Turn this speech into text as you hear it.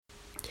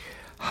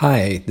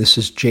Hi, this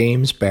is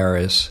James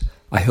Baraz.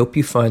 I hope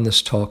you find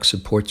this talk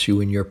supports you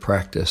in your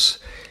practice.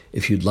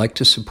 If you'd like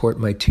to support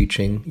my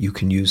teaching, you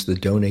can use the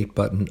donate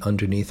button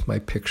underneath my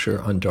picture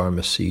on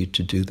Dharma Seed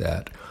to do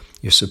that.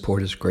 Your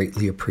support is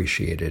greatly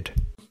appreciated.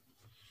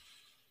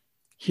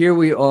 Here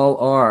we all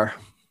are.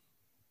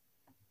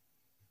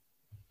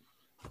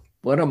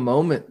 What a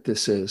moment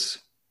this is.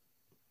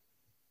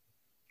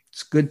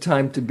 It's a good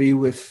time to be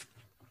with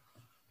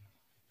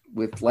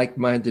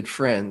like-minded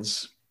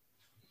friends.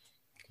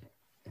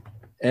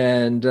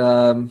 And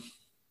I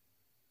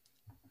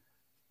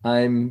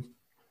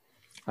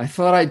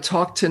thought I'd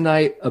talk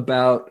tonight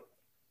about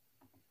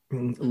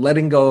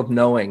letting go of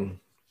knowing.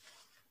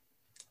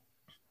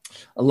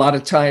 A lot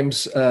of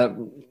times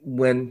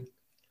when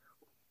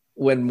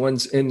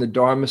one's in the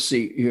Dharma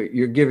seat,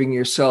 you're giving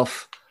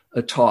yourself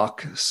a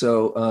talk.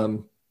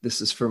 So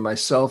this is for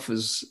myself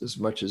as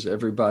much as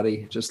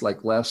everybody, just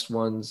like I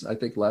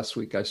think last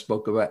week I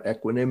spoke about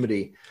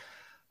equanimity.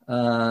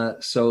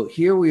 So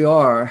here we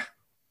are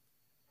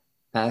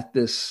at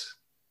this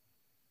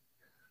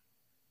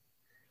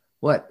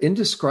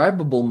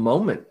indescribable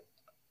moment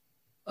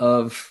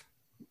of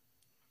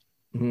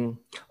on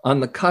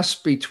the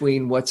cusp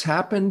between what's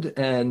happened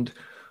and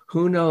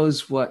who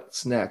knows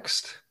what's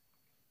next.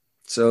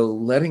 So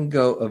letting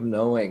go of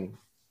knowing.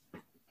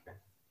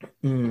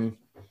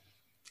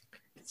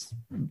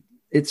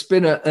 It's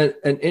been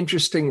an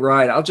interesting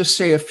ride. I'll just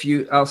say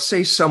I'll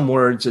say some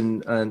words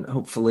and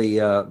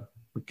hopefully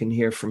we can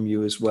hear from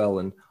you as well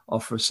and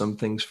offer some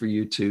things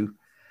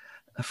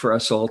for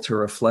us all to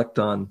reflect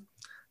on.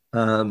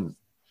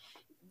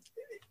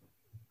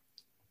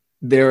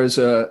 There was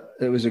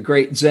a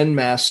great Zen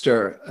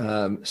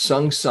master,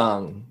 Sung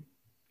Sang.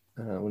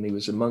 When he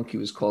was a monk, he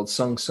was called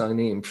Sung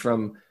Sang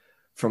from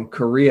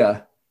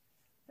Korea.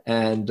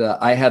 And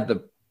I had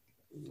the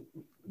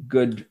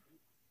good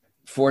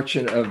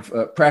fortune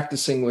of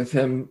practicing with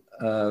him.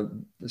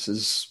 This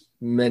is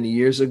many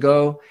years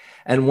ago.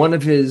 And one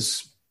of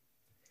his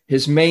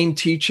main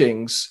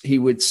teachings, he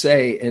would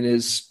say in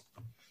his,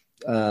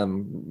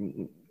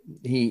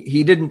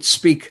 he didn't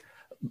speak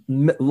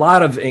a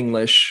lot of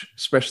English,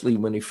 especially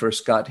when he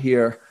first got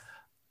here.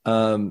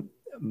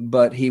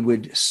 But he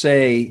would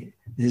say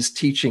his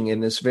teaching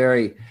in this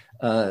very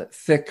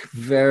thick,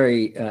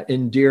 very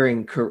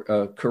endearing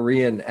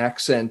Korean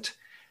accent.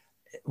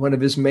 One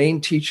of his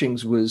main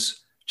teachings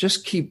was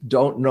just keep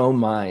don't know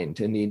mind.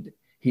 And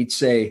he'd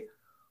say,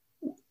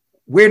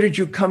 "Where did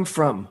you come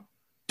from?"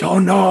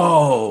 "Don't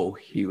know,"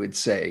 he would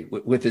say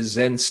with his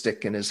Zen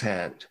stick in his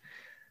hand.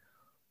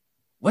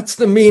 "What's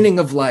the meaning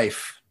of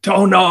life?"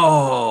 "Don't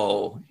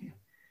know."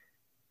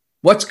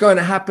 "What's going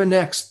to happen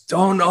next?"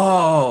 "Don't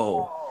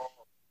know."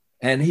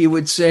 And he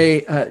would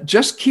say,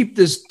 just keep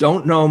this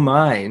don't know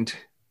mind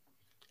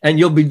and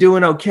you'll be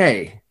doing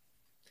okay.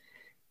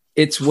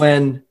 It's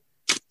when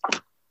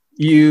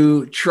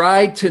you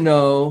try to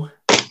know,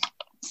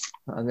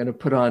 I'm going to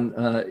put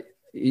on,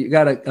 you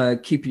got to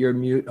keep your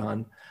mute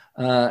on.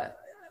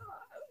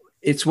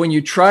 It's when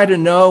you try to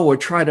know or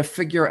try to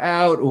figure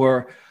out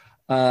or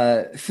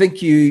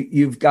think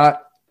you've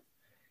got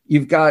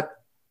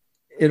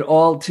it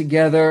all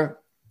together.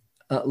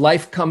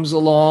 Life comes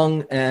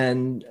along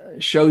and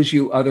shows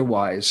you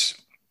otherwise.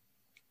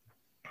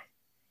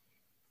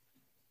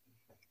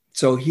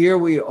 So here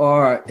we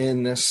are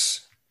in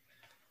this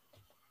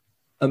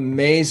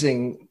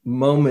amazing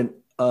moment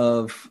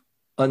of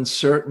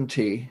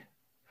uncertainty.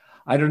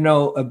 I don't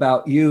know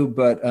about you,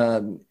 but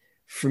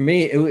for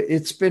me,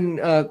 it's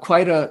been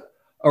quite a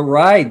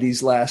ride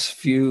these last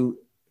few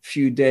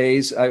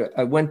days.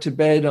 I went to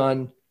bed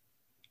on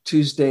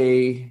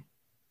Tuesday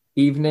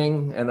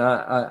evening, and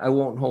I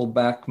won't hold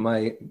back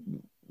my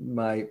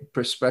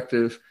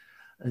perspective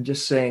and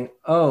just saying,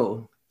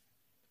 oh,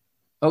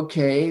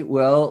 okay,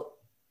 well,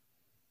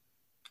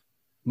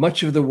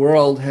 much of the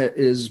world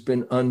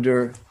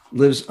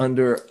lives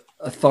under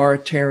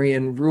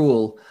authoritarian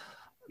rule.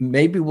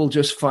 Maybe we'll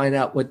just find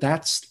out what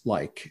that's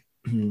like.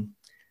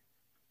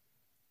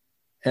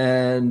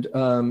 And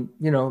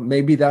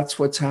maybe that's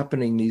what's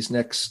happening these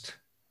next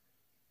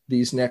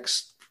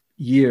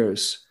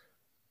years.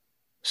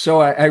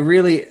 So I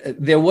really,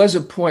 there was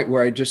a point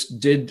where I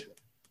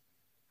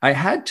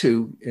had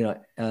to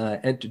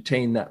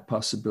entertain that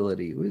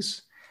possibility.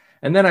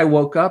 And then I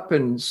woke up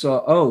and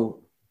saw,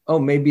 oh,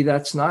 maybe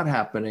that's not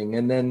happening.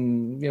 And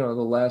then, the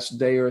last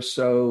day or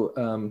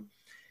so,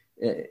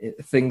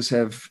 things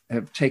have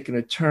taken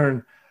a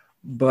turn,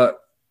 but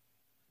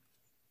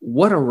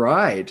what a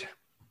ride.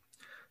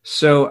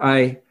 So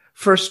I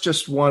first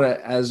just want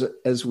to,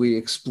 as we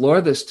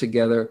explore this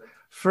together,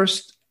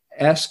 first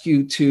ask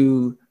you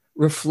to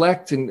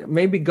reflect and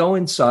maybe go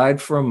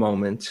inside for a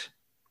moment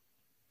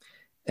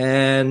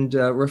and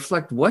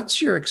reflect,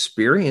 what's your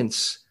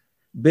experience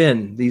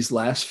been these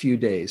last few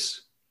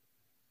days?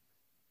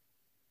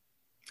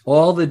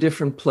 All the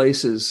different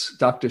places.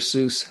 Dr.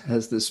 Seuss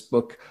has this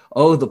book,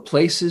 Oh, the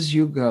Places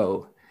You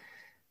Go.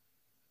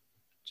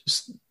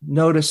 Just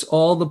notice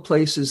all the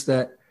places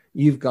that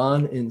you've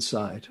gone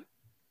inside.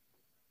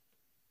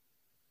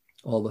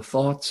 all the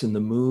thoughts and the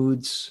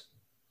moods,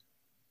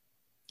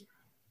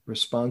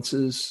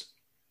 responses.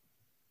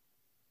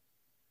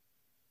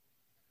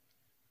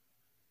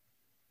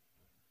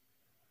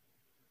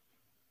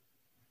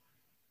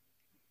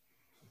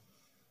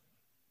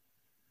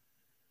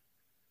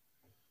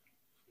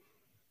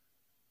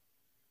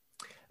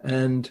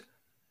 And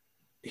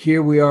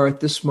here we are at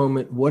this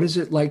moment. What is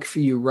it like for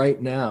you right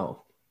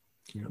now?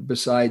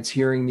 Besides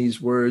hearing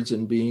these words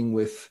and being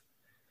with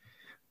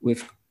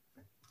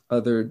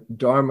other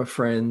Dharma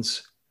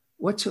friends,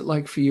 what's it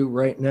like for you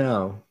right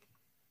now?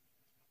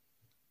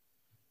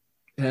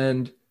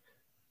 And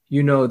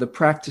the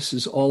practice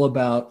is all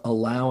about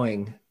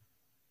allowing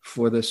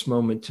for this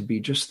moment to be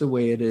just the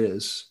way it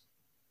is.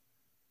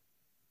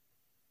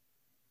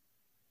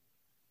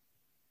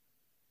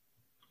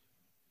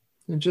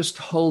 And just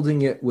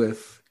holding it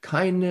with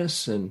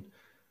kindness and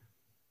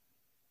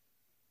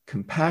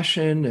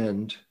compassion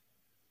and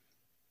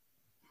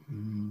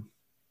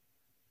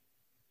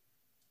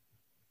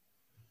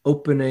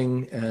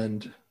opening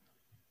and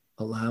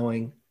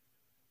allowing.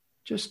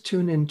 Just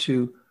tune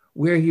into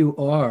where you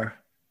are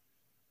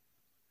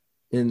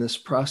in this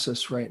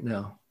process right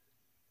now.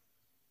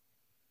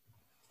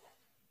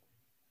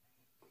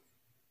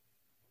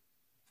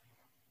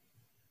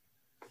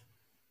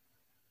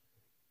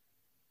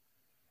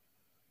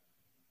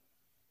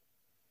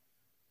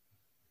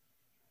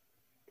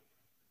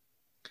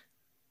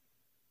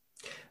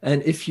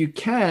 And if you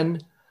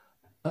can,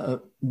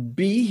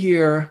 be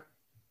here.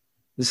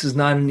 This is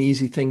not an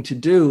easy thing to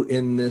do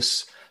in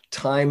this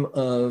time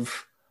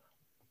of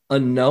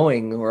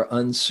unknowing or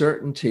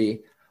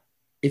uncertainty.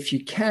 If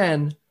you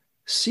can,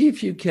 see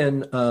if you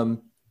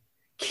can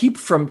keep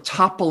from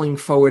toppling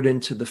forward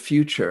into the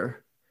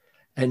future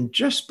and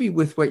just be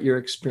with what your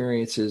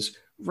experience is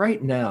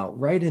right now,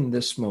 right in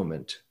this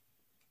moment.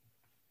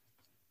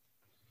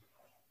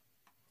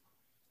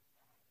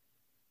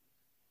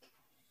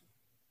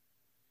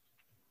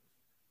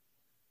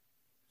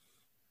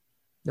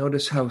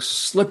 Notice how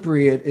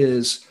slippery it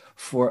is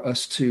for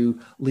us to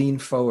lean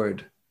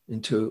forward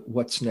into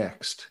what's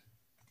next.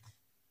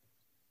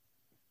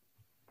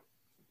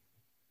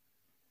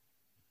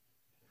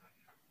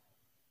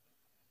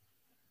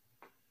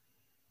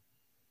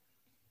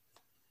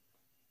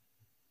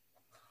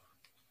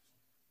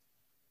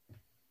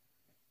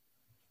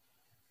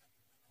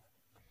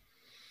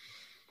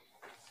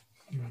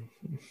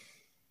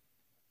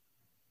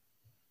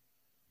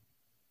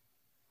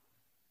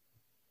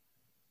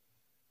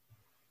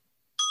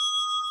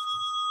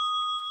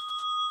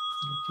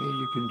 Okay,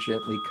 you can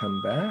gently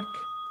come back.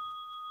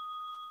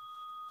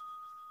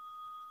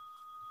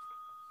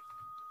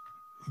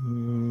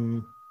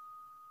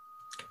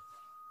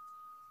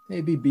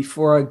 Maybe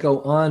before I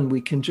go on,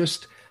 we can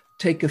just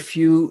take a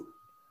few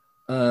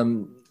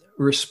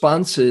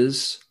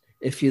responses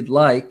if you'd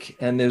like.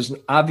 And there's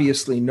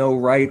obviously no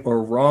right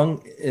or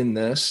wrong in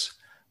this,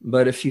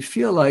 but if you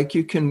feel like,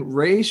 you can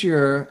raise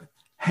your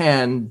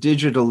hand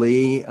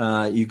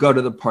digitally. You go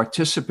to the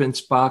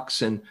participants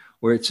box and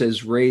where it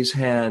says raise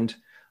hand,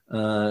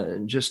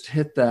 just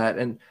hit that.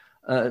 And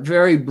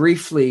very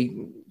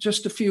briefly,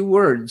 just a few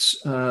words,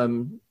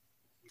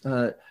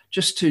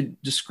 just to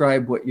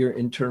describe what your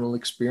internal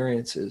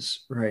experience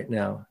is right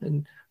now. And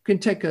you can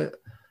take a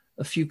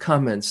few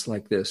comments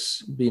like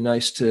this. It'd be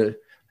nice to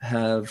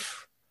have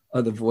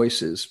other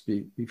voices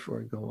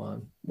before I go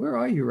on. Where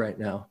are you right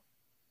now?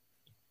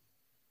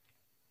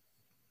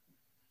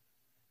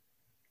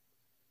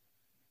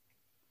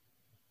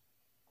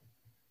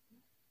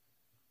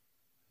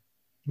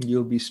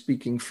 You'll be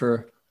speaking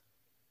for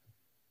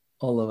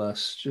all of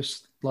us,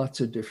 just lots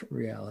of different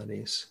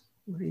realities.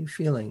 What are you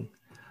feeling?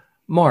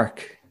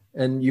 Mark,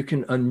 and you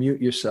can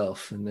unmute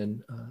yourself and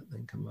then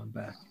come on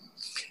back.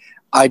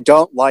 I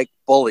don't like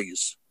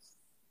bullies.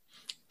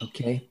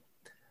 Okay,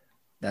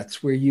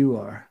 that's where you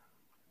are.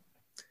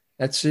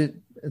 That's it.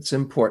 It's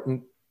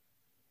important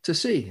to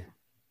see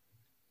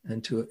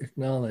and to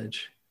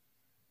acknowledge.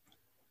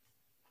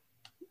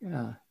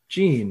 Yeah,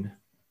 Jean.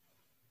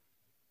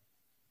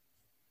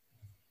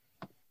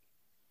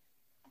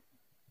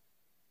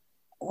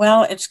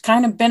 Well, it's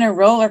kind of been a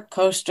roller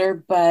coaster,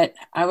 but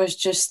I was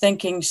just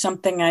thinking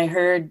something I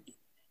heard,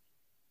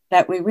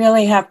 that we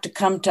really have to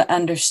come to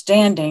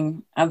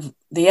understanding of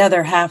the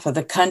other half of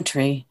the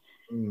country.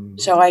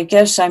 So I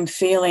guess I'm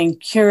feeling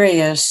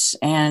curious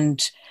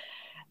and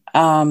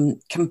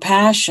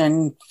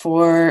compassion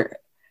for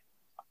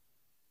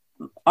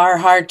our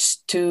hearts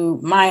to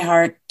my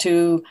heart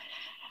to,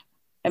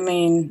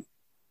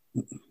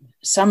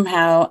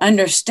 somehow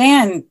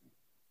understand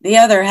the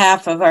other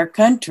half of our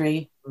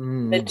country.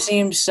 It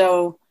seems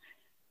so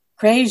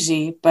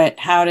crazy, but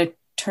how to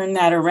turn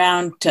that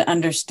around to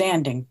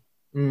understanding.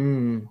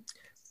 Thank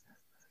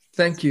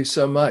you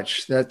so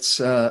much. That's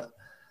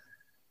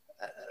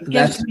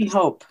gives me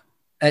hope.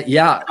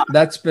 Yeah,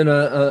 that's been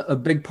a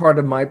big part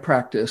of my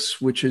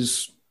practice, which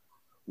is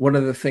one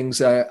of the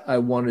things I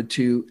wanted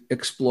to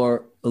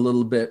explore a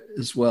little bit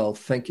as well.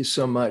 Thank you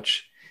so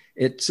much.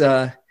 It's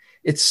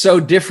so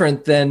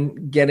different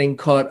than getting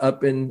caught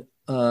up in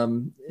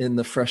in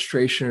the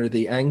frustration or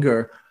the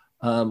anger.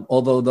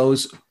 Although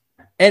those,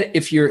 and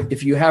if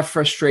you have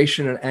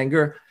frustration and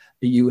anger,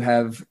 you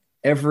have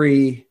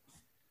every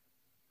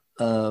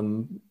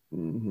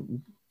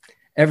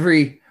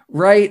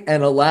right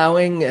and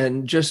allowing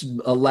and just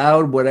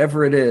allowed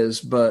whatever it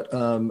is. But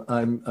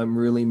I'm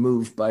really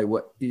moved by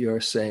what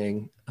you're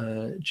saying,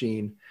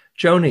 Jean.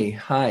 Joni,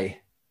 hi.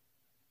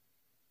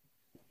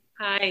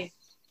 Hi.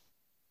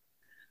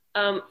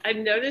 I've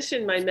noticed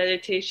in my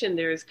meditation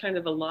there's kind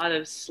of a lot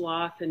of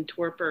sloth and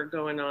torpor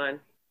going on,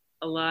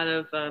 a lot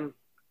of kind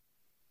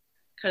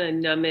of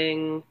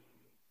numbing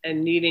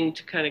and needing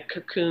to kind of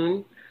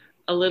cocoon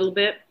a little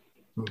bit.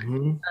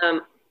 Mm-hmm.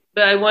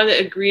 But I want to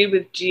agree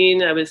with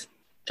Jean. I was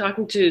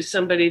talking to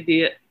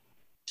somebody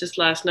just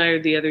last night or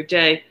the other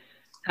day,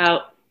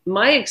 how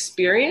my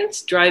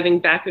experience driving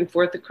back and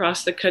forth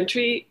across the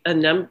country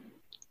 4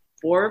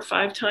 or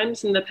 5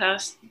 times in the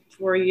past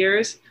 4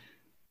 years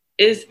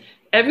is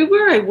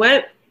everywhere I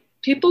went,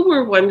 people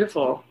were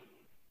wonderful.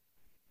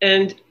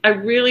 And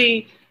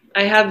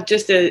I have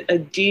just a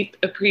deep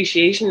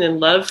appreciation and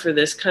love for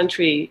this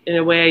country in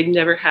a way I'd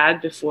never had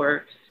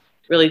before,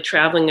 really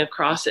traveling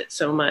across it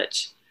so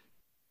much.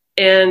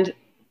 And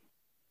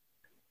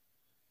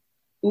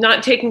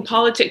not taking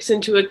politics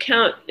into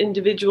account,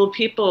 individual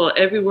people,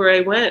 everywhere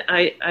I went,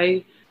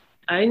 I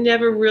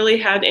never really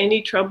had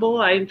any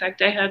trouble. In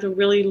fact, I had a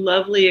really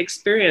lovely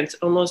experience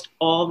almost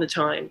all the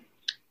time,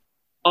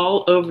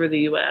 all over the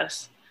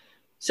US.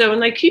 So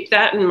when I keep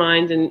that in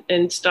mind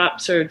and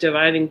stop sort of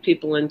dividing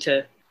people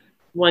into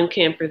one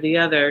camp or the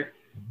other,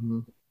 Mm-hmm.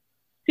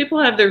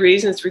 people have their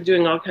reasons for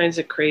doing all kinds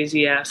of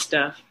crazy ass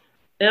stuff.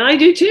 And I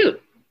do too.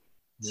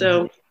 Mm-hmm.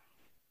 So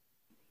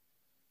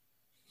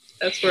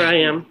that's where I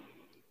am.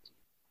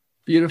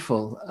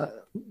 Beautiful.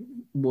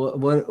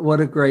 What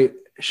a great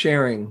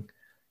sharing.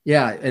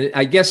 Yeah. And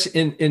I guess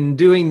in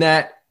doing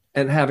that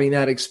and having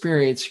that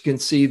experience, you can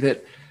see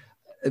that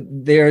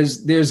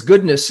there's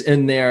goodness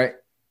in there.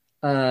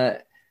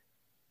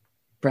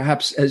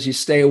 Perhaps as you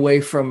stay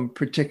away from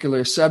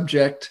particular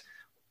subject,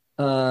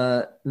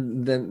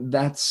 then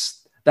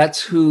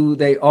that's who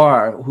they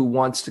are, who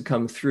wants to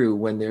come through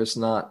when there's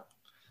not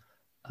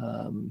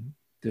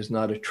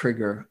a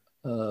trigger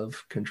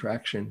of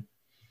contraction.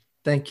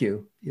 Thank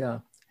you.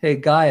 Yeah. Hey,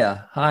 Gaia.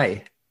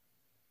 Hi.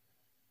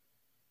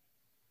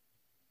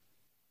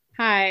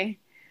 Hi.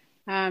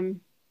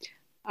 I'm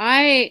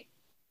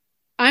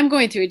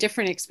going through a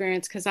different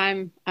experience because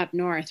I'm up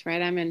north,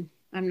 right? I'm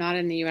not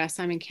in the US,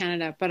 I'm in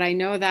Canada, but I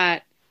know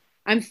that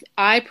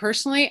I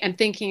personally am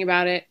thinking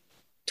about it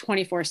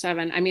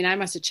 24/7. I mean, I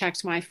must have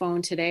checked my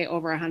phone today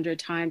over 100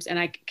 times and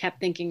I kept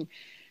thinking,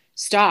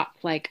 stop,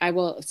 like I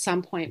will at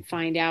some point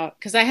find out,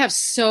 because I have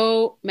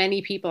so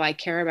many people I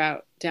care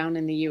about down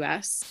in the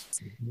US.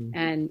 Mm-hmm.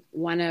 And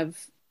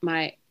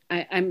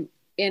I'm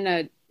in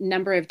a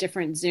number of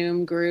different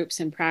Zoom groups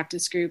and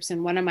practice groups.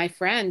 And one of my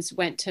friends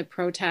went to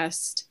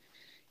protest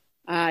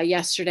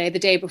yesterday, the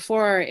day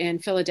before, in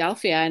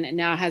Philadelphia, and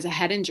now has a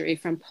head injury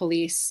from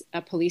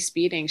a police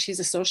beating. She's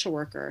a social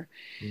worker.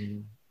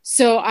 Mm-hmm.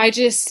 So I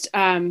just,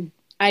 I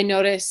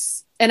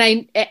notice,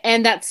 and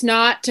that's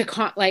not to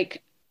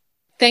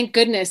thank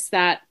goodness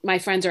that my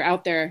friends are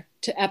out there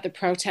at the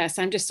protests.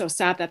 I'm just so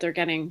sad that they're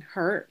getting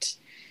hurt.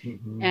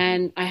 Mm-hmm.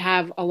 And I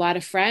have a lot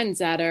of friends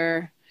that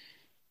are,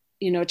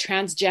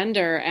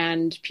 transgender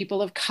and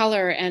people of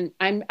color. And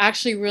I'm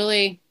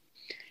actually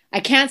I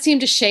can't seem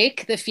to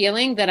shake the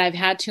feeling that I've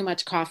had too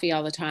much coffee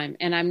all the time.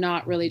 And I'm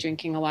not really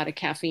drinking a lot of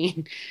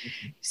caffeine.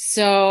 Mm-hmm.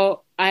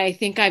 So I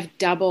think I've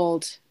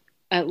doubled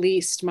at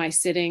least my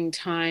sitting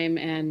time,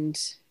 and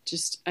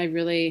just, I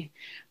really,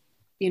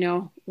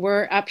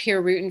 we're up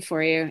here rooting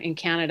for you in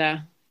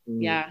Canada.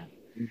 Mm. Yeah.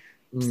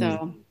 Mm.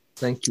 So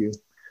thank you.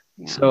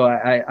 Yeah. So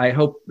I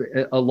hope,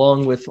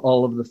 along with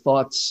all of the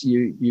thoughts,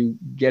 you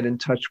get in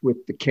touch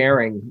with the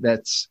caring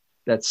that's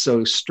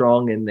so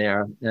strong in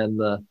there, and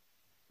the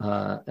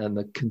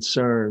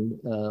concern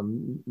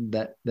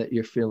that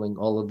you're feeling,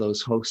 all of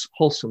those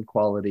wholesome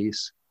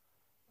qualities.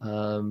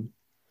 And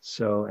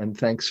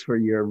thanks for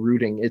your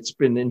rooting. It's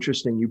been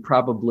interesting. You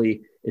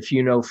probably, if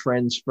you know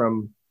friends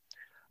from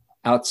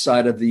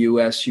outside of the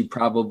US, you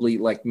probably,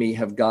 like me,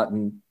 have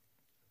gotten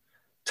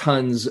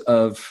tons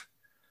of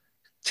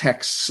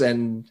texts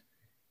and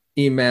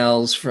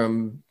emails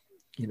from,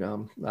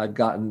 I've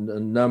gotten a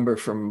number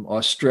from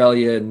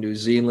Australia and New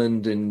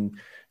Zealand and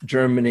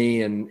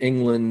Germany and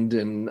England,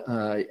 and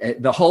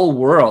the whole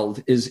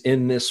world is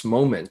in this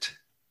moment.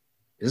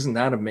 Isn't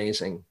that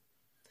amazing?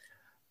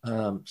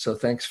 So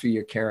thanks for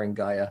your caring,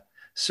 Gaia.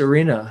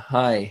 Serena,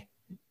 hi.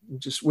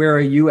 Just where are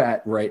you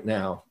at right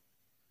now?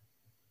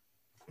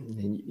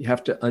 And you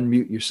have to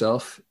unmute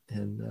yourself.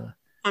 And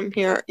I'm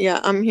here. Yeah,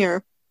 I'm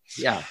here.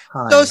 Yeah.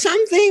 Hi. So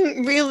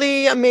something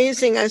really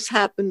amazing has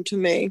happened to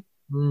me.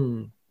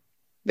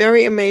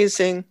 Very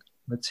amazing.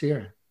 Let's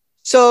hear.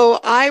 So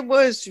I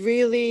was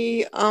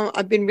really,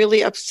 I've been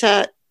really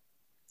upset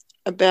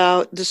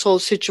about this whole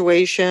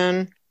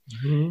situation,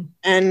 mm-hmm.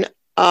 and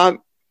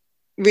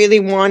really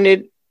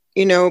wanted,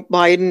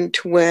 Biden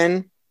to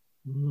win.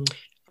 Mm-hmm.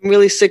 I'm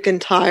really sick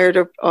and tired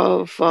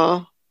of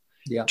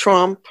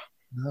Trump.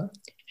 Uh-huh.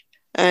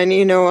 And,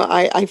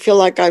 I feel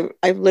like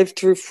I've lived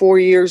through 4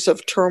 years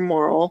of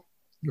turmoil.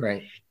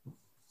 Right.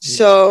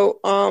 So,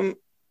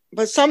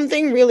 but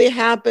something really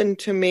happened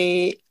to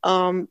me.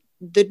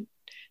 The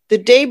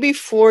day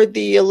before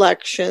the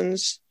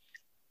elections,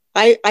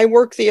 I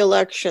work the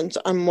elections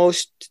on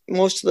most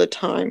of the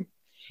time.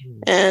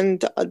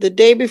 And the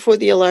day before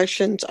the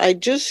elections, I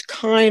just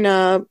kind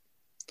of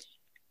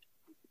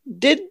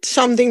did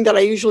something that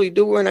I usually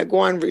do when I go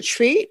on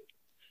retreat,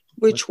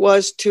 which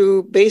was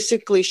to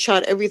basically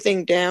shut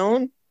everything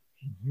down.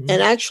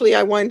 And actually,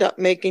 I wound up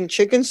making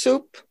chicken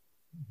soup.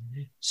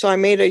 So I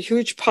made a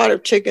huge pot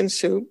of chicken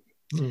soup.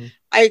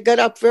 I got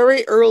up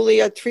very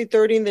early at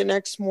 3:30 the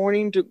next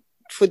morning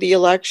for the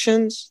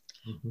elections.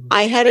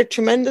 I had a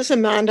tremendous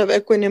amount of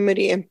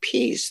equanimity and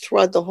peace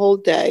throughout the whole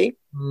day.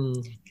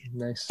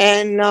 Nice.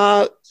 And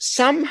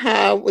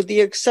somehow, with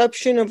the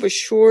exception of a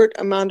short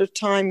amount of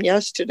time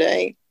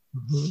yesterday,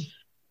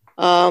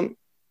 I've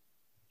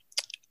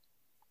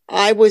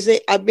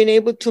been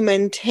able to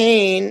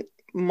maintain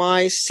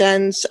my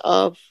sense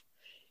of,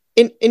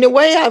 in a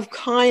way, I've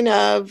kind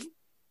of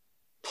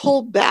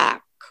pulled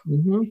back.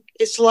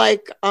 It's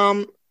like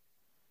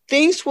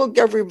things will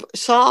get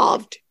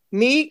resolved.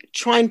 Me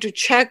trying to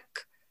check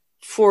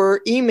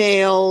for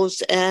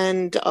emails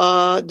and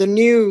the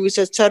news,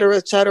 et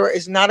cetera,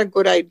 is not a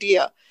good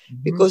idea,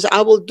 because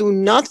I will do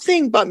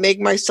nothing but make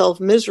myself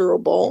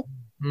miserable,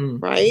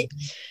 right?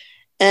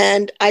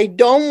 And I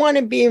don't want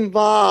to be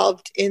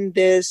involved in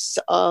this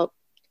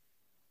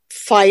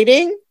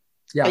fighting.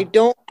 Yeah. I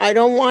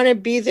don't want to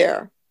be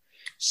there.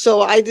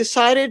 So I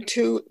decided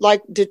to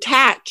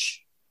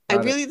detach. I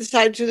really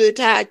decided to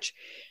detach.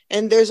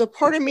 And there's a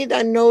part of me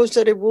that knows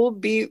that it will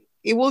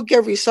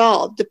get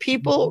resolved. The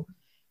people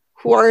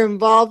who are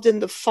involved in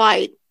the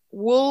fight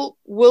will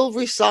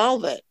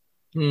resolve it.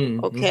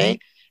 Okay.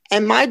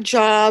 And my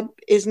job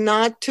is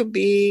not to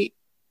be.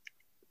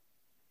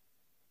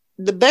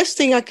 The best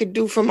thing I could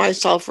do for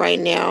myself right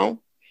now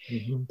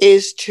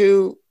is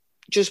to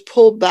just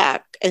pull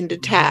back and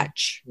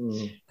detach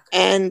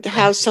and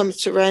have some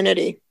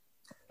serenity.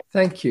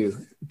 Thank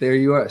you. There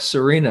you are.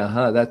 Serena,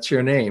 huh? That's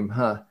your name,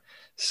 huh?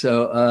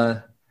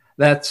 So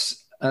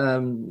that's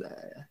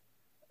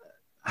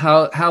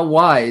how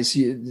wise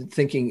you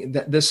thinking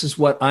that this is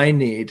what I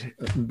need,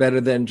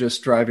 better than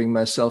just driving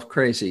myself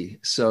crazy.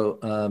 So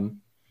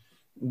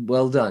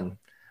well done.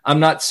 I'm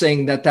not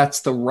saying that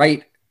that's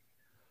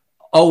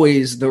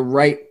always the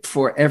right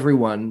for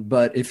everyone,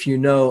 but if you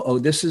know,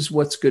 this is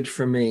what's good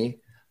for me,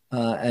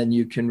 and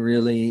you can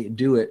really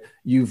do it,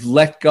 you've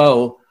let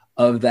go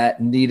of that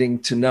needing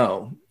to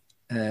know,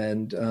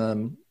 and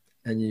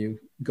you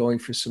going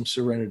for some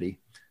serenity.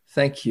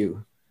 Thank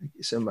you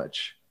so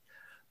much.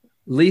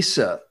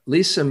 Lisa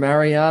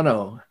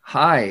Mariano,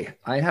 hi.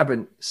 I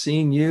haven't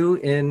seen you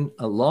in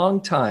a long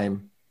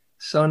time.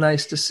 So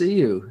nice to see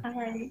you.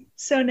 Hi.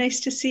 So nice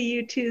to see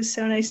you too.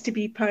 So nice to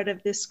be part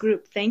of this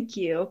group. Thank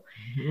you.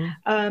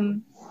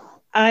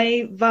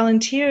 I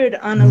volunteered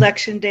on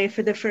election day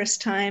for the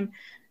first time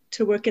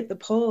to work at the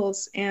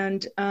polls.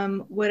 And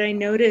what I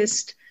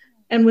noticed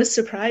and was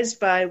surprised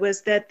by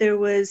was that there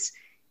was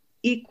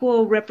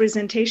equal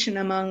representation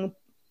among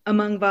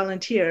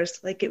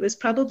volunteers. Like it was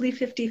probably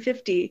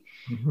 50-50.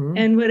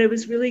 And what I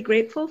was really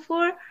grateful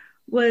for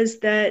was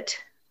that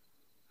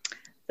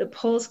the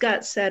polls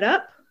got set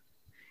up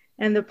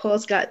and the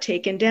polls got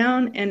taken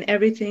down and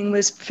everything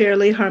was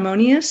fairly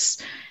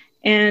harmonious.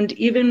 And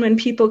even when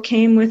people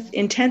came with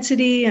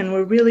intensity and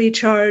were really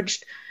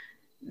charged,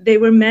 they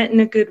were met in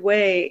a good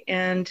way.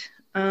 And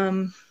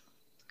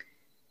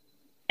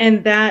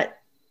that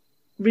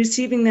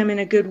receiving them in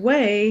a good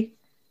way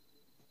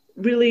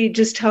really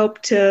just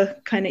helped to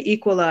kind of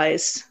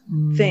equalize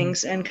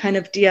things and kind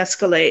of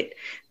de-escalate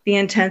the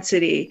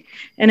intensity.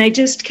 And I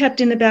just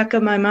kept in the back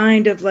of my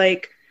mind of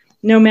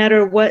no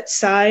matter what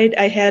side,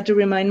 I had to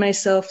remind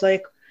myself,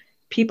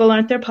 people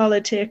aren't their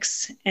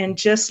politics. And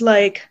just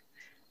like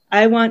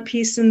I want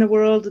peace in the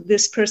world,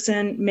 this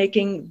person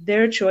making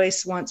their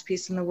choice wants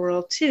peace in the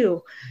world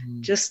too.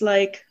 Just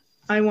like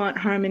I want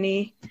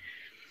harmony,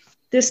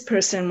 this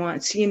person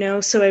wants,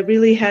 so I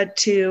really had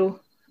to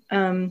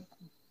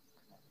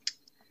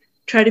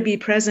try to be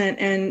present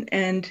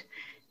and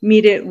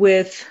meet it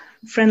with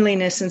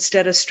friendliness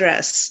instead of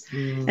stress.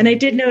 And I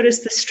did notice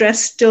the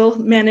stress still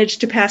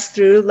managed to pass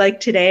through. Like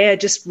today, I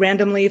just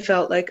randomly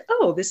felt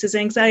this is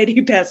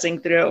anxiety passing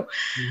through.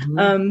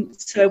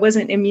 So I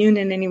wasn't immune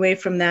in any way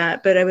from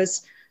that, but I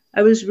was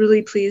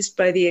really pleased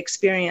by the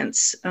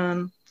experience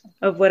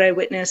of what I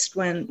witnessed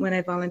when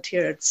I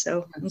volunteered.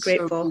 So I'm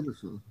grateful.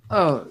 So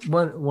oh,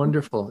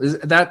 wonderful. Is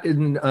that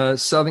in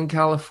Southern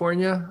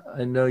California?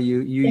 I know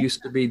you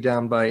used to be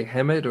down by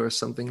Hemet or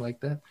something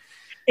like that.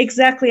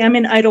 Exactly. I'm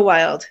in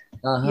Idlewild.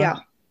 Yeah.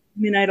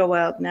 I'm in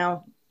Idlewild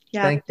now.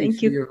 Yeah.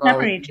 Thank you for your for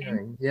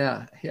volunteering.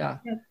 Yeah.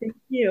 Thank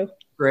you.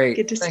 Great.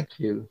 Good to Thank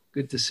you.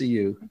 Good to see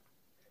you.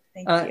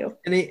 Thank you.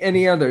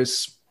 Any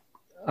others?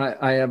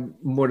 I have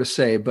more to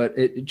say, but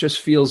it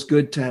just feels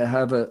good to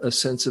have a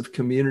sense of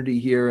community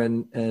here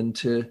and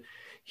to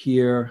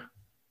hear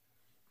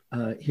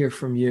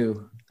from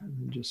you.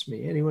 Just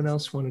me. Anyone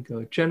else want to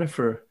go?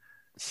 Jennifer,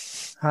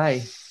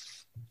 hi.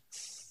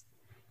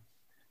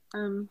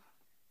 I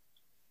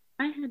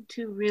had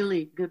two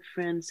really good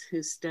friends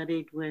who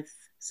studied with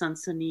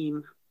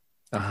Sansanim.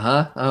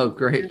 Oh,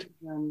 great.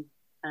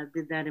 I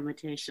did that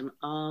imitation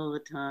all the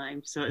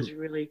time. So it was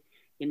really,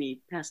 and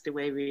he passed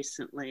away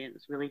recently, and it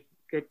was really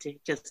good to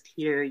just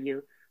hear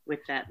you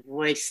with that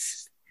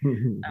voice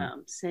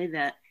say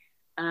that.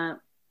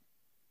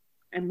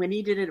 And when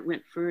he did it, it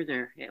went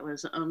further. It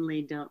was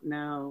only don't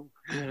know.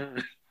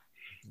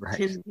 Right.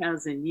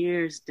 10,000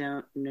 years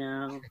don't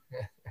know.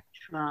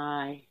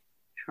 Try.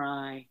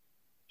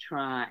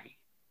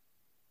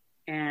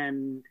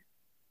 And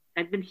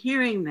I've been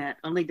hearing that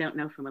only don't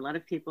know from a lot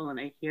of people, and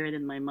I hear it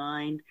in my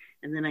mind,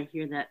 and then I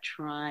hear that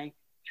try,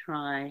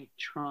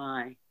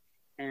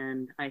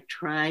 and I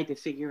try to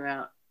figure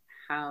out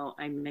how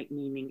I make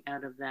meaning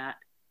out of that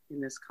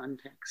in this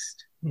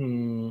context.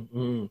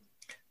 Mm-hmm.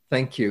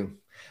 Thank you.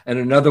 And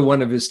another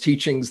one of his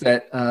teachings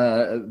that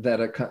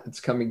it's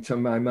coming to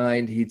my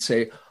mind, he'd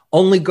say,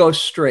 only go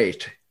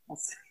straight.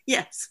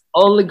 Yes.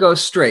 Only go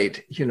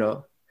straight,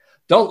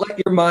 Don't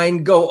let your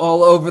mind go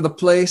all over the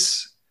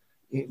place.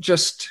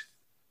 Just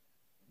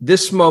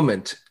this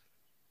moment.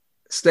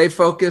 Stay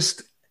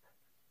focused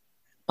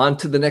on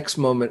to the next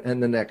moment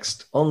and the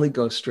next. Only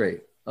go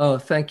straight. Oh,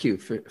 thank you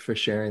for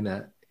sharing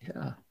that.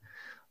 Yeah.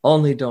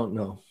 Only don't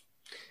know.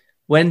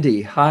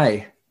 Wendy,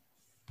 hi.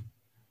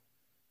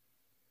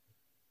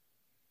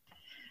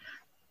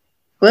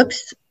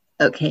 Whoops.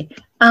 Okay.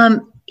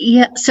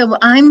 Yeah. So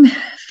I'm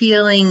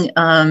feeling,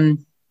 I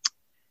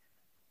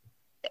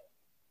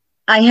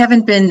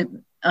haven't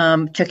been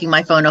checking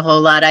my phone a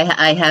whole lot.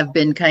 I have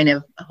been kind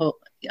of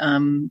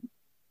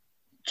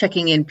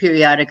checking in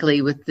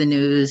periodically with the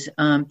news.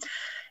 And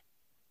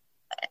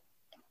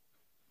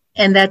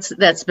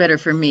that's better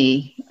for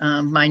me,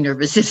 my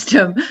nervous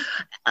system.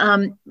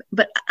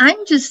 But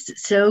I'm just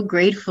so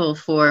grateful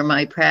for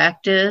my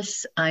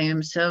practice. I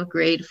am so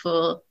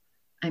grateful.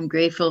 I'm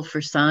grateful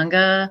for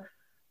Sangha.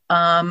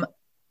 I'm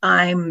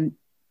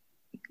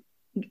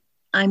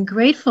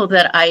grateful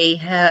that I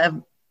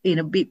have,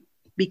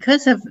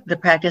 because of the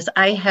practice,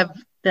 I have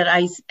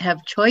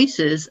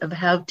choices of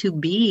how to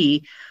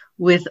be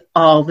with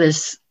all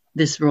this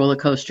roller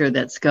coaster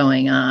that's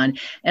going on.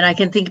 And I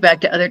can think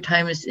back to other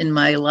times in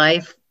my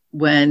life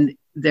when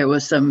there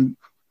was some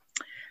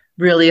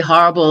really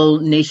horrible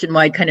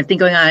nationwide kind of thing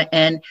going on,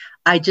 and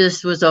I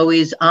just was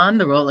always on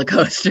the roller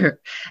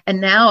coaster.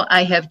 And now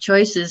I have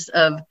choices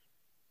of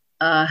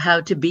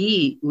how to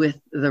be with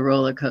the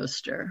roller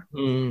coaster.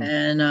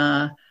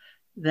 And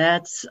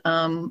that's,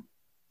 I'm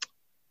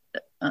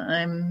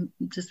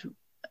just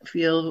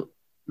feel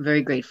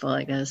very grateful,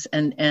 I guess.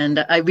 And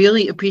I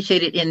really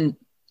appreciate it.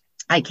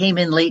 I came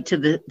in late to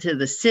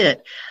the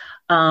sit,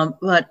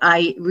 but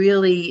I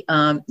really,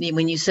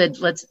 when you said,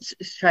 let's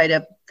try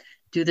to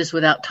do this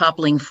without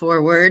toppling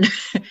forward.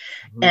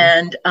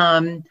 And,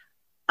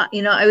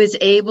 I was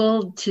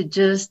able to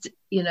just,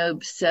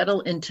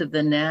 settle into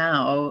the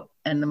now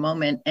and the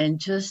moment and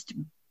just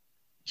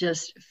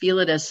feel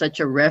it as such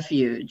a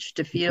refuge,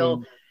 to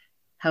feel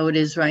how it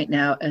is right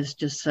now as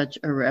just such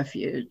a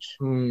refuge,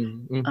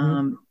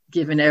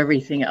 given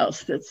everything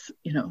else that's,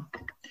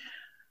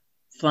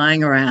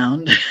 flying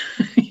around,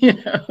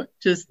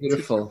 just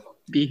beautiful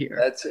to be here.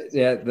 That's it.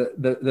 Yeah.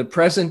 The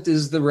present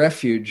is the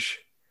refuge.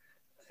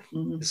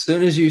 As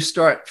soon as you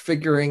start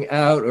figuring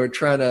out or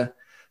try to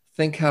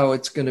think how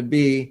it's going to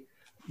be,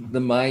 the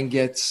mind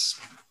gets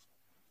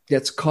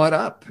caught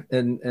up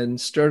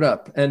and stirred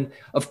up. And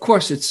of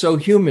course, it's so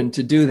human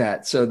to do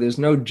that. So there's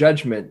no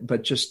judgment,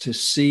 but just to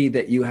see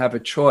that you have a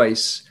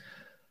choice.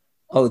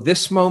 Oh,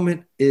 this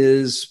moment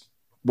is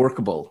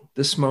workable.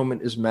 This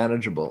moment is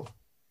manageable.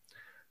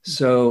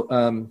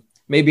 So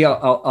maybe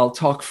I'll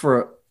talk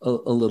for a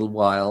little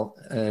while,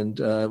 and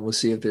we'll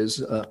see if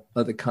there's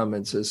other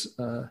comments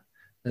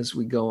as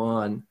we go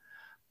on.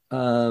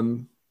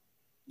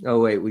 Oh,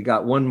 wait, we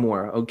got one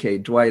more. Okay,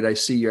 Dwight, I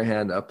see your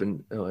hand up,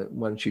 and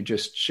why don't you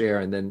just share,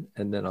 and then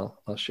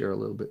I'll share a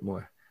little bit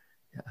more.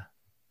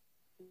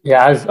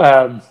 Yeah, I've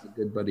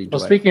good buddy. Well,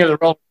 Dwight. Speaking of the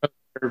roller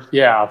coaster,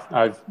 yeah,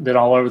 I've been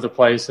all over the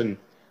place, and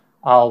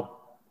I'll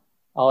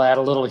add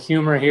a little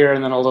humor here,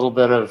 and then a little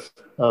bit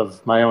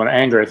of my own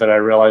anger that I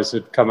realized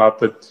had come up.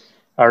 But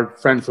our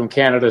friend from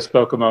Canada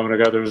spoke a moment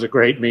ago. There was a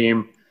great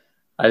meme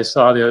I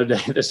saw the other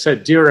day that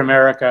said, "Dear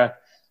America,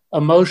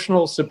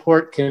 emotional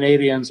support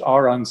Canadians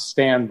are on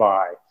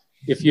standby.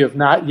 If you have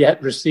not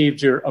yet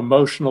received your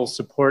emotional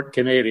support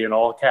Canadian,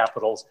 all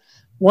capitals,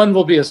 one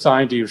will be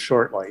assigned to you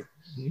shortly."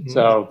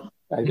 So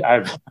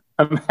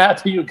I'm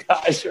happy you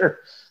guys are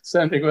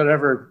sending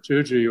whatever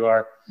juju you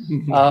are.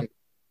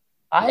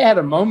 I had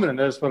a moment in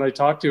this when I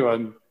talked to you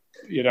and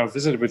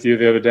visited with you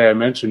the other day. I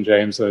mentioned,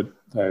 James, that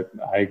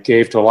I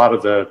gave to a lot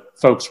of the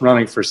folks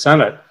running for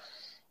Senate.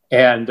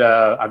 And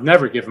I've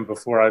never given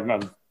before.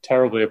 I'm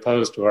terribly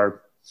opposed to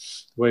our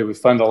the way we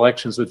fund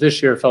elections, but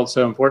this year felt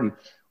so important.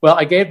 Well,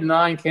 I gave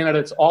 9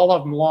 candidates, all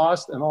of them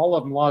lost, and all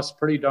of them lost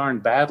pretty darn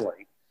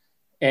badly.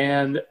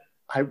 And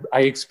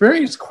I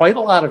experienced quite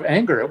a lot of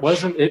anger. It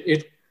wasn't,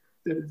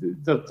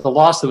 the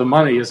loss of the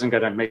money isn't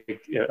going to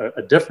make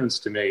a difference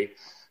to me,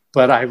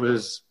 but I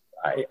was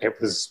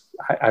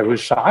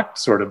shocked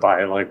sort of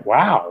by it, like,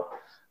 wow.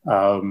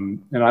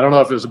 And I don't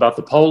know if it was about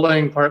the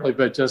polling partly,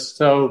 but just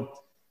so,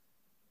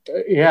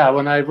 yeah,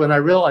 when I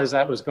realized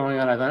that was going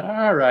on, I thought,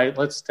 all right,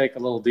 let's take a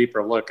little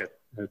deeper look at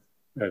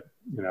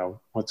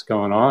what's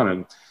going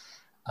on.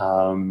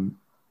 And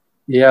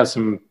yeah,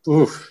 some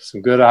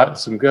good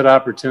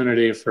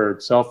opportunity for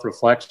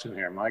self-reflection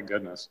here. My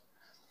goodness.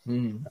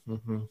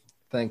 Mm-hmm.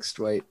 Thanks,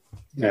 Dwight.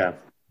 Yeah.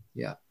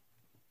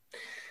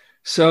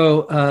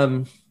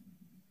 So,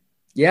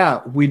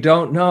 we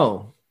don't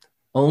know.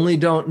 Only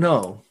don't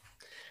know.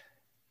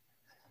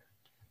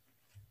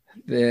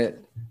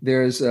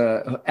 There's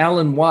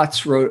Alan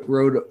Watts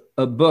wrote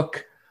a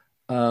book,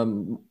 a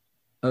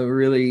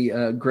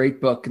really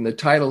great book, and the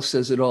title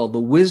says it all: The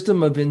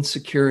Wisdom of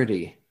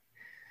Insecurity.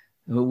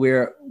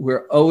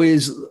 We're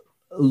always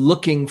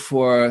looking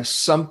for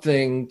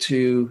something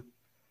to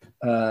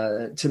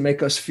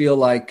make us feel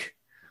like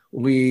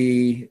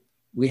we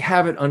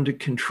have it under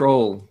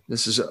control.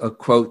 This is a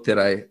quote that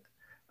I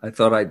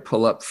thought I'd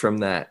pull up from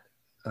that.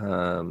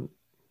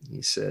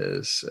 He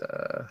says,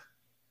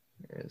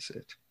 where is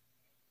it?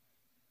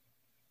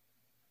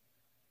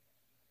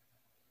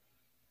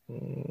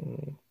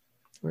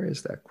 Where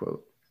is that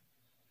quote?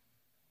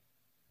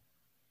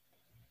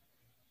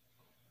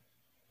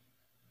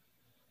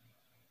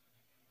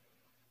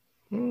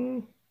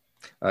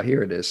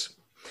 Here it is.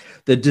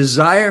 The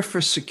desire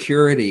for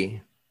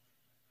security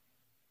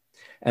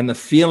and the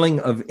feeling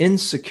of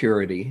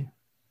insecurity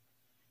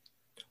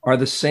are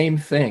the same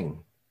thing.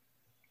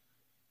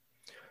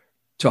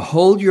 To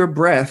hold your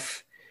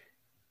breath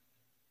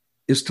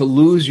is to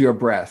lose your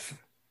breath.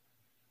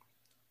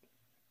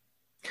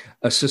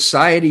 A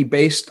society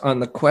based on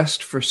the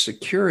quest for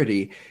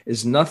security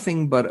is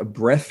nothing but a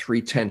breath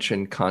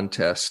retention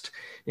contest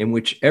in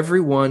which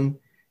everyone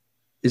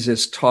is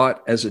as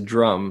taut as a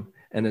drum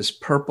and as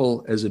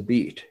purple as a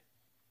beet.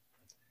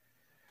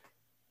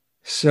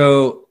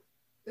 So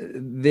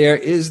there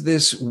is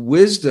this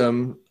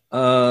wisdom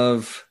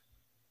of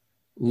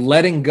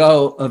letting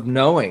go of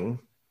knowing,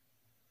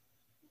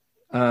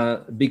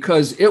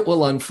 because it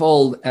will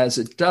unfold as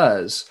it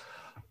does.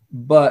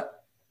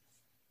 But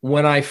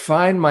when I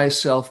find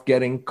myself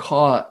getting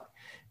caught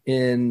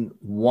in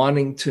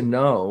wanting to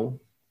know,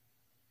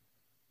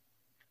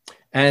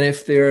 and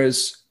if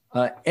there's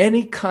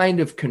any kind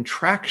of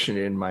contraction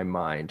in my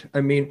mind,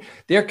 I mean,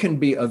 there can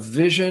be a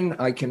vision,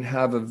 I can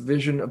have a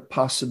vision of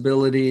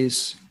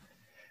possibilities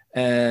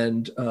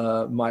and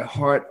my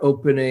heart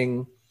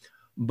opening.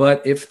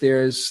 But if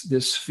there's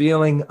this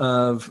feeling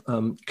of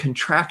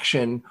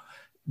contraction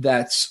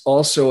that's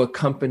also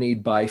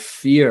accompanied by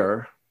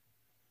fear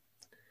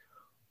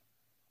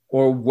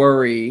or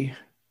worry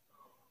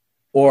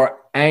or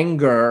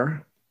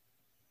anger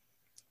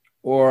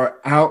or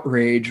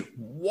outrage,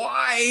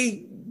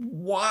 why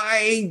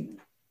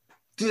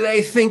do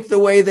they think the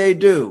way they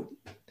do?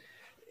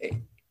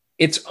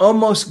 It's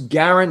almost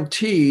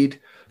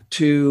guaranteed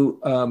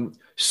to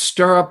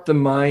stir up the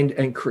mind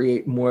and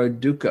create more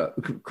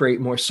dukkha, create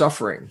more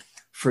suffering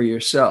for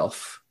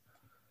yourself.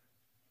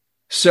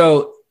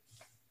 So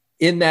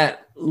in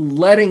that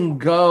letting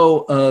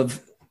go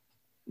of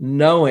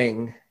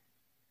knowing,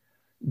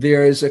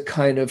 there is a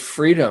kind of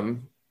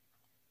freedom.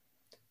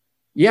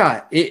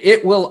 Yeah,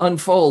 it will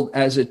unfold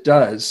as it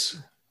does.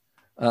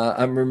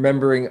 I'm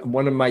remembering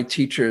one of my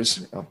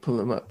teachers, I'll pull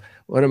him up.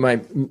 One of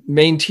my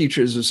main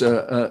teachers was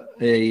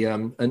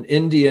an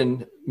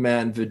Indian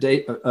man,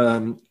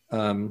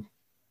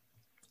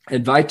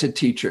 Advaita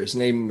teacher. His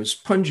name was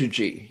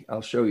Punjaji.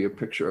 I'll show you a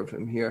picture of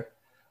him here.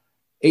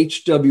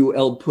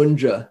 H.W.L.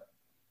 Punja.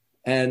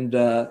 And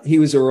he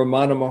was a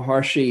Ramana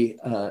Maharshi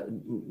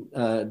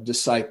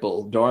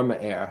disciple, Dharma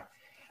heir.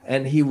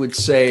 And he would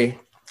say,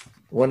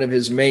 one of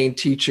his main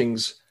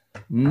teachings,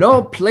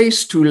 no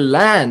place to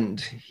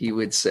land, he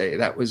would say.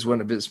 That was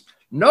one of his,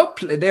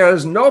 there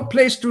is no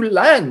place to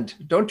land.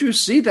 Don't you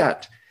see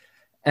that?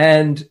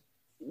 And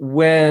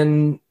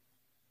when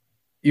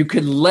you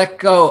could let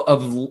go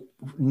of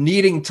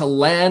needing to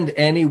land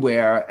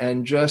anywhere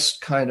and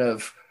just kind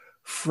of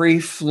free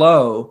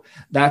flow,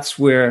 that's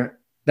where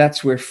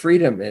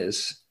freedom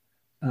is.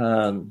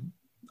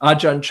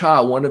 Ajahn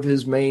Chah, one of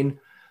his main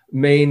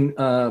responses,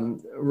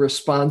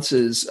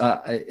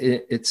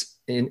 it's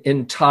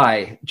in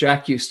Thai.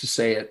 Jack used to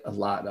say it a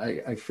lot.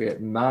 I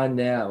forget, ma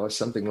now or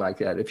something like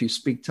that. If you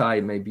speak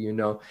Thai, maybe you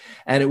know.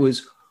 And it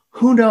was,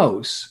 who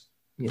knows,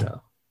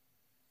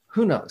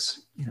 who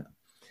knows,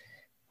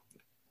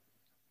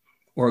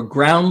 or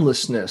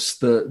groundlessness,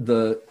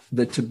 the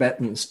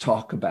Tibetans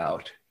talk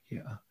about.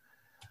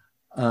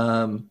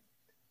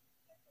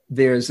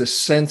 There's a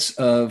sense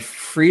of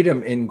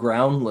freedom in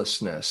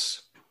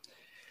groundlessness,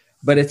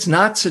 but it's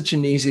not such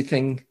an easy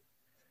thing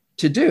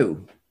to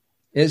do,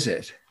 is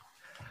it?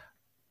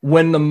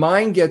 when the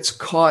mind gets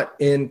caught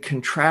in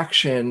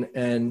contraction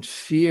and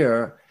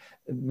fear,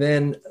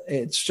 then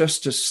it's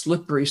just a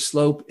slippery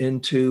slope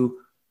into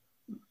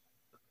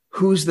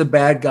who's the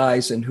bad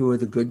guys and who are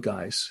the good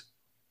guys.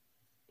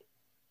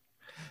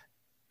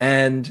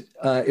 And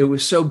it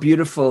was so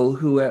beautiful.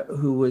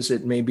 Who was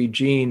it? Maybe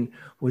Jean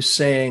was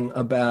saying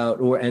about,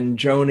 and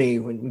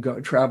Joni, when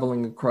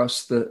traveling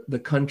across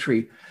the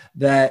country,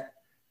 that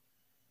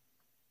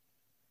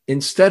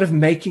instead of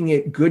making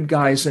it good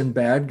guys and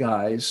bad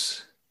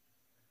guys,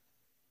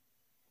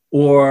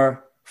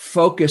 or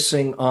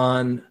focusing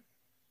on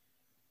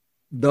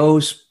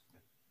those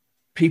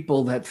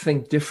people that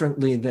think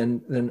differently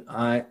than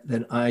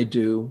I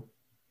do.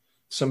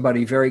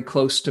 Somebody very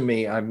close to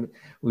me,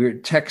 we were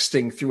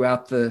texting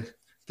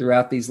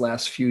throughout these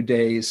last few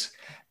days,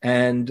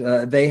 and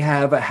they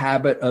have a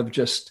habit of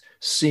just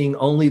seeing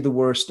only the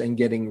worst and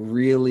getting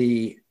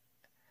really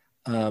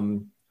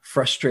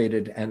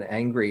frustrated and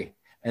angry.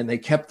 And we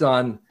kept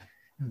on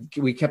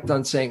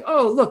saying,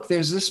 oh, look,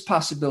 there's this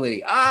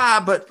possibility.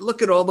 But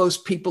look at all those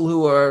people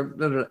who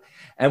are,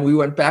 and we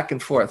went back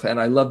and forth. And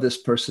I love this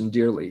person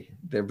dearly.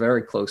 They're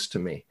very close to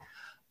me.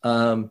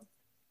 And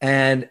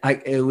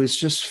it was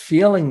just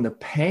feeling the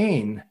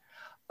pain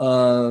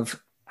of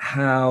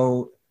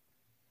how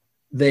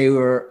they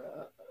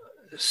were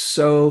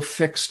so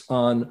fixed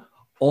on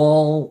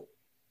all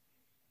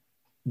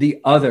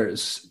the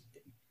others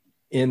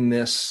in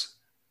this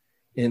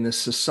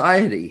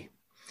society.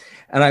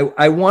 And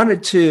I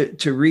wanted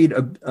to read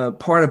a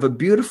part of a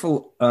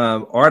beautiful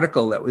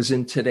article that was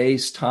in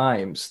today's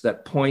Times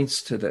that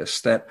points to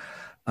this, that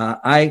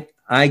I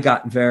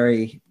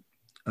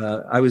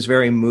was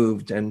very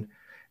moved and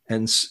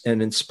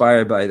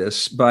inspired by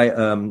this, by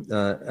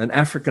an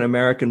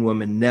African-American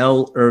woman,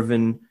 Nell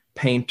Irvin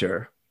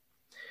Painter.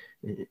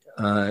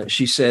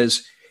 She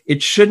says,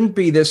 "It shouldn't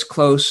be this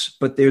close,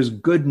 but there's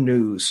good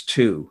news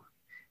too."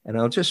 And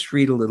I'll just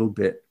read a little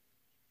bit.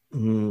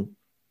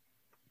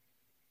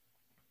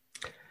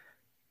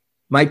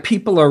 "My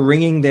people are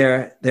wringing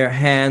their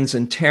hands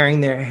and tearing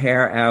their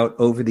hair out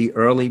over the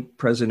early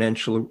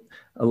presidential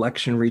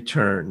election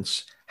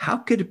returns. How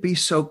could it be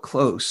so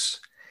close?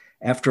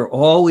 After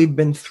all we've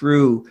been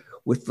through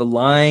with the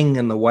lying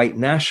and the white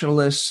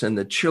nationalists and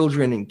the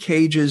children in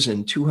cages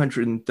and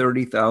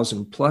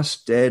 230,000 plus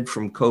dead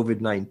from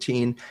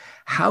COVID-19,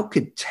 how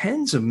could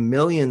tens of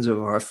millions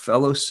of our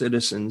fellow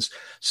citizens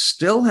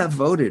still have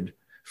voted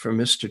for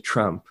Mr.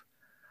 Trump?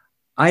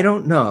 I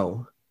don't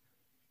know,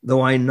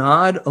 though I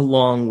nod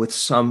along with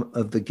some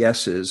of the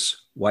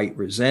guesses: white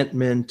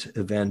resentment,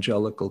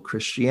 evangelical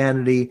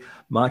Christianity,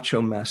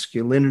 macho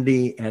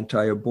masculinity,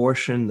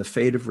 anti-abortion, the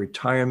fate of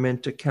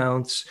retirement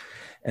accounts,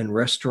 and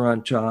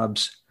restaurant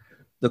jobs.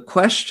 The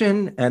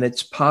question and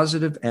its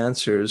positive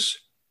answers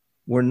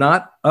were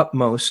not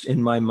upmost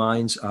in my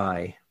mind's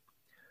eye,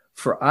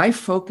 for I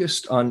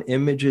focused on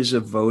images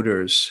of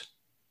voters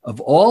of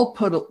all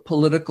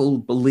political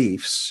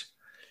beliefs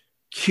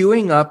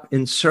queuing up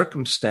in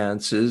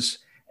circumstances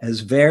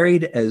as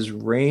varied as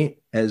rain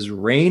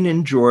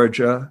in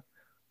Georgia,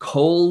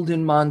 cold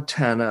in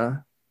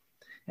Montana,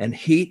 and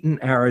heat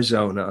in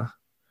Arizona,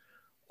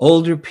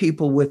 older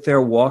people with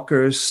their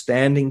walkers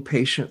standing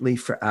patiently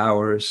for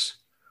hours,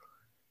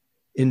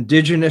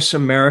 indigenous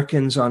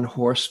Americans on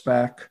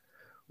horseback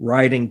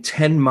riding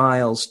 10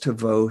 miles to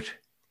vote,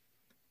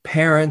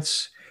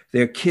 parents,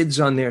 their kids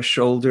on their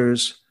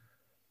shoulders,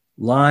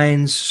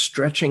 lines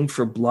stretching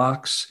for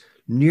blocks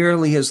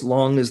nearly as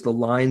long as the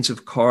lines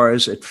of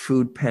cars at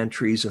food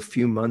pantries a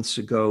few months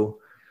ago,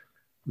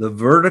 the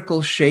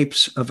vertical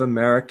shapes of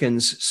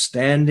Americans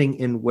standing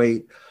in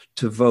wait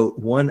to vote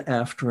one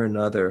after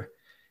another,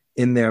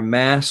 in their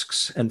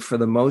masks and for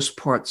the most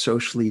part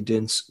socially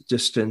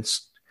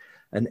distanced.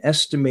 An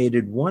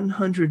estimated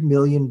 100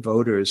 million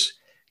voters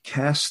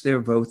cast their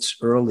votes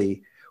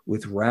early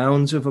with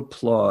rounds of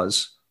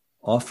applause,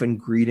 often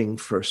greeting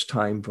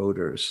first-time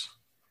voters."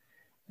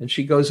 And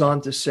she goes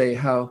on to say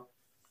how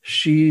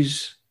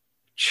she's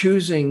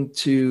choosing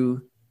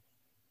to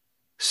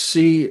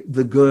see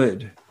the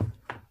good,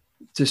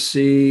 to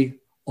see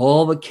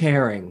all the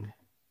caring,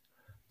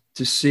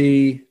 to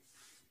see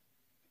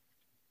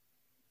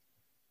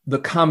the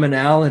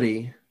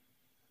commonality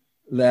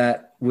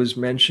that was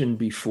mentioned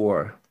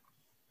before.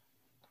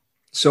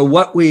 So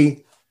what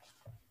we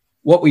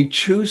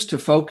choose to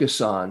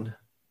focus on,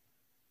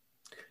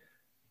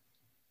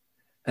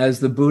 as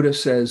the Buddha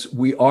says,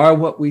 we are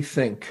what we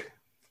think.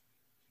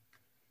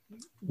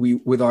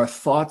 With our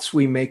thoughts,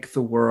 we make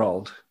the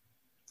world.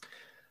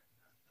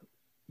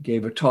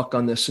 Gave a talk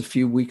on this a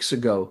few weeks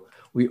ago.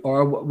 We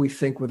are what we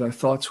think. With our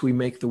thoughts, we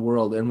make the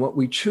world. And what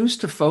we choose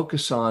to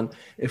focus on,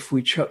 if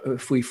we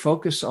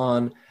focus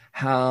on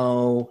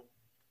how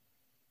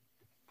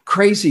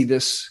crazy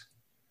this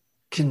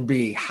can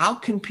be, how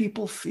can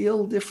people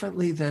feel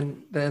differently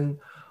than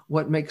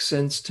what makes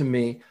sense to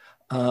me,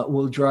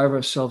 will drive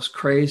ourselves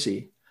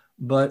crazy.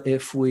 But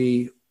if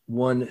we,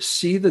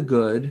 see the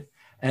good,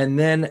 and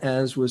then,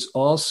 as was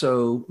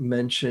also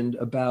mentioned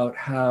about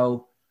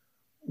how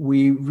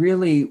we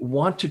really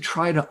want to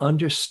try to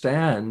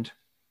understand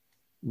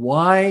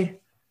why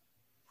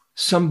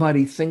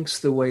somebody thinks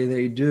the way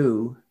they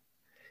do,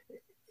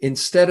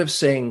 instead of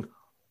saying,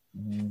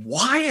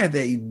 why are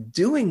they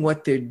doing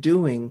what they're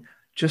doing,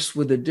 just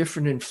with a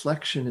different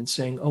inflection and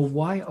saying, oh,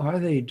 why are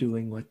they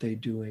doing what they're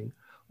doing?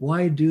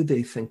 Why do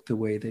they think the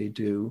way they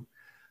do?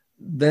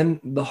 Then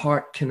the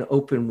heart can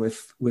open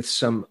with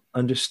some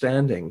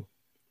understanding.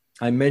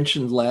 I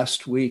mentioned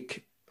last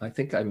week, I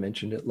think I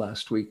mentioned it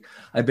last week,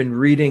 I've been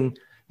reading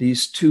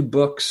these two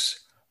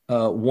books,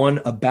 one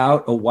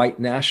about a white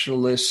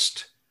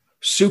nationalist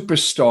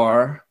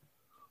superstar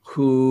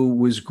who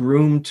was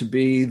groomed to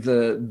be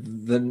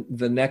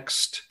the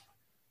next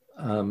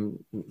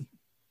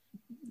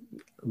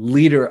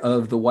leader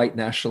of the white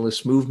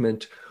nationalist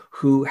movement,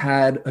 who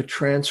had a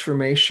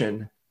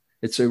transformation.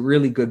 It's a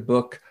really good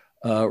book,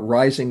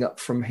 Rising Up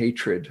from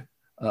Hatred,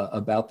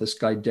 about this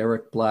guy,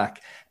 Derek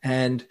Black,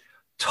 and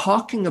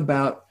talking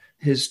about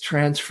his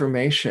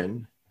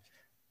transformation.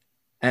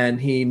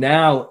 And he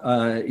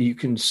now, you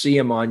can see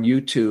him on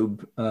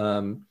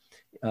YouTube,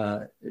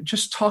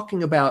 just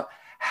talking about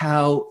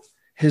how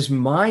his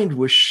mind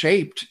was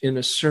shaped in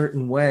a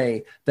certain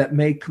way that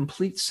made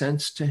complete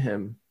sense to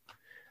him.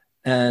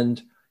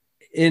 And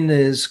in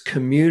his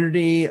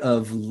community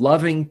of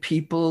loving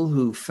people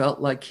who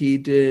felt like he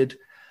did,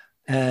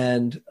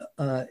 and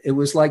it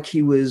was like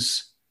he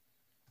was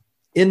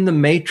in the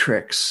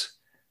matrix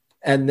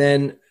and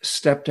then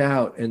stepped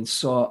out and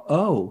saw,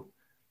 oh,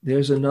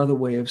 there's another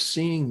way of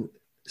seeing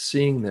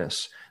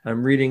this.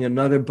 I'm reading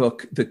another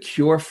book, The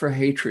Cure for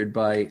Hatred,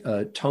 by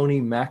Tony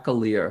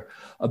McAleer,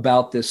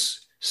 about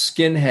this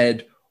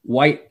skinhead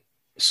white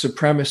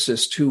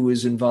supremacist who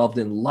was involved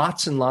in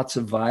lots and lots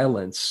of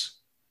violence.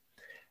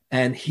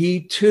 And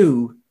he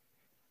too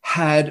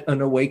had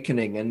an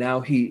awakening. And now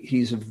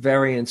he's a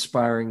very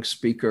inspiring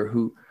speaker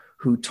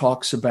who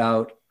talks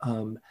about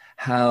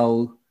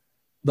how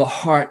the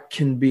heart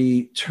can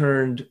be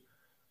turned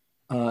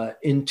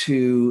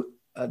into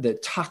the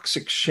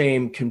toxic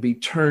shame can be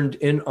turned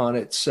in on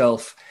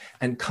itself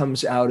and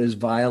comes out as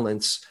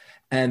violence.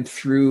 And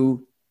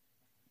through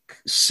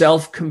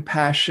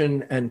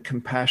self-compassion and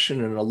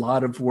compassion and a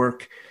lot of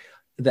work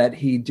that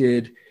he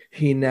did,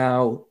 he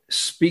now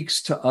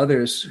speaks to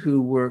others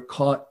who were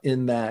caught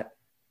in that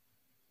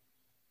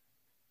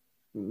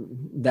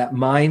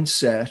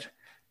mindset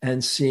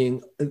and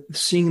seeing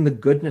the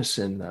goodness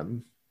in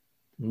them.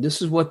 And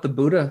this is what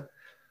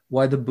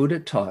why the Buddha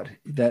taught,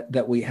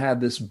 that we have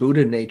this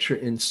Buddha nature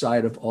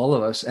inside of all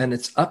of us. And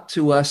it's up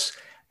to us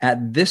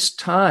at this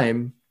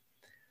time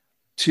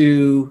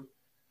to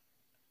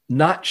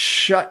not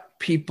shut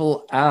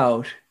people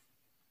out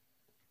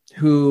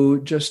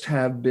who just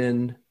have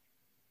been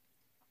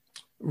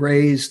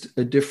raised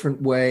a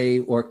different way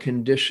or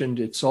conditioned.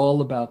 It's all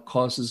about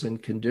causes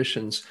and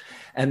conditions.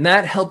 And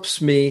that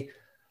helps me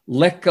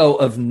let go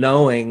of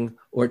knowing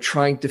or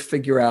trying to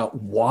figure out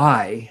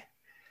why,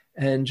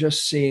 and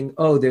just seeing,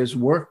 oh, there's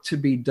work to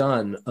be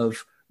done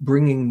of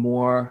bringing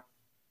more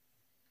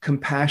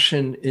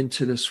compassion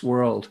into this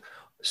world.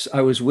 So I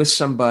was with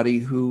somebody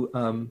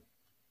who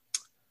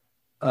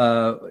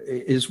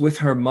is with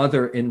her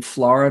mother in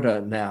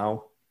Florida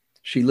now.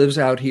 She lives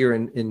out here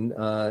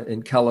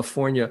in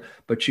California,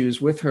 but she was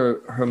with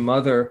her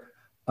mother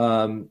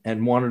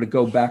and wanted to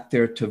go back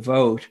there to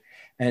vote.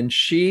 And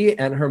she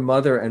and her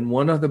mother and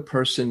one other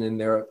person in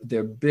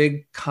their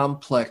big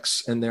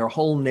complex and their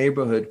whole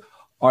neighborhood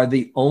are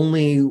the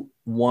only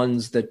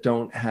ones that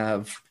don't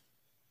have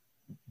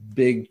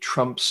big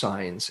Trump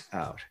signs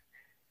out.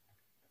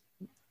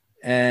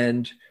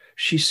 And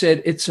she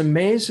said, it's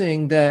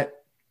amazing that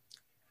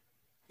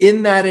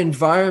in that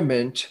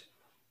environment,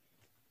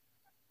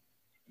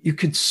 you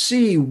could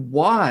see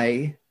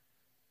why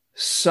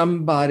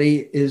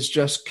somebody is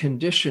just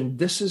conditioned.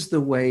 This is the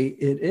way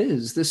it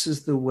is. This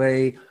is the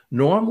way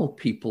normal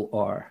people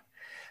are.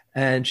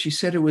 And she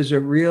said it was a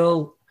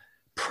real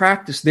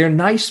practice. They're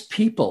nice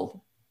people.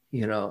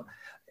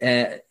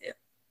 If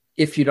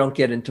you don't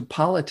get into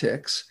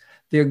politics,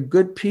 they're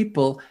good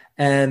people.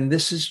 And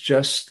this is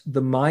just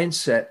the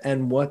mindset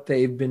and what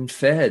they've been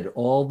fed,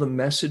 all the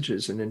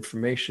messages and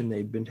information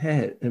they've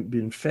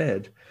been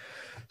fed.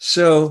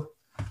 So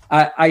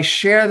I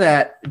share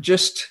that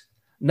just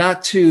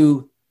not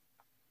to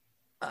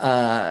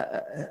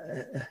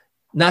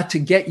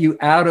get you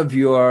out of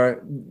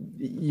your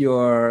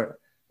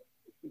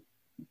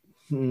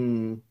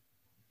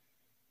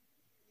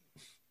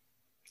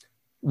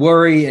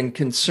worry and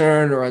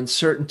concern or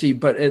uncertainty,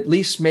 but at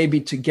least maybe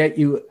to get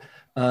you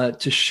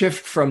to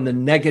shift from the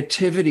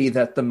negativity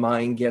that the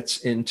mind gets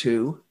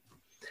into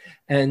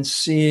and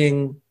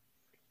seeing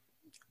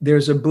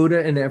there's a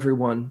Buddha in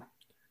everyone.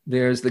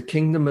 There's the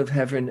kingdom of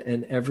heaven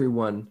in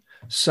everyone.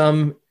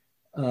 Some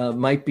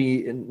might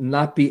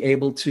not be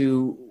able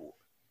to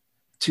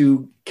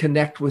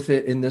connect with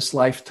it in this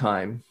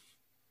lifetime.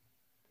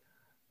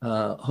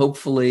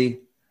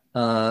 Hopefully,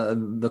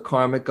 the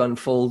karmic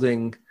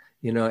unfolding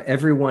You know,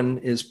 everyone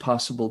is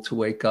possible to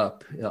wake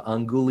up.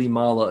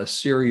 Angulimala, a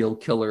serial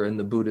killer in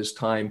the Buddha's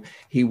time,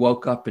 he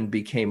woke up and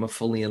became a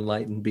fully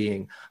enlightened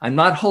being. I'm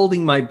not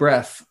holding my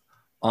breath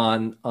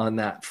on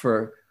that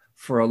for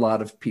a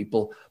lot of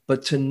people,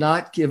 but to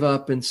not give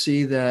up and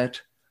see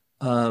that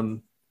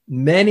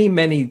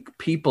many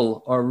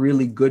people are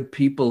really good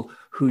people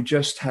who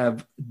just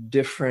have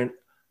different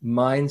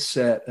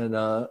mindset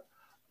and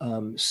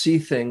see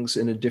things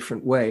in a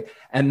different way.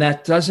 And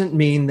that doesn't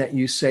mean that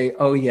you say,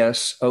 oh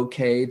yes,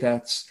 okay,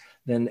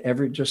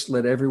 just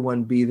let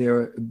everyone be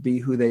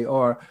who they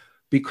are,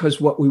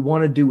 because what we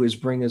want to do is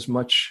bring as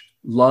much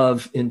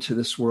love into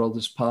this world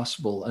as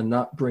possible and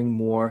not bring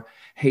more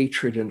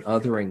hatred and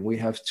othering. We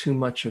have too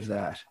much of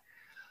that.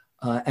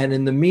 And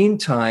in the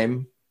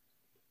meantime,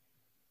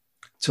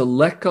 to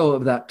let go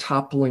of that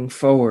toppling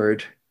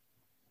forward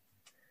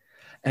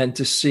and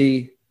to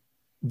see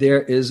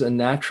there is a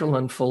natural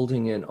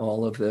unfolding in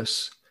all of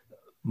this,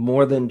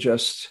 more than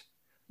just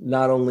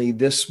not only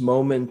this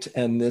moment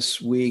and this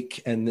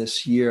week and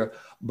this year,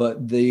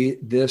 but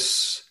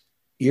this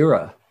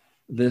era,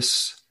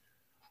 this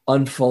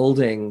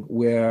unfolding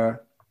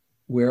where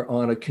we're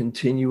on a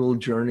continual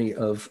journey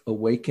of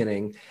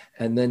awakening,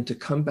 and then to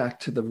come back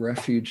to the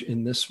refuge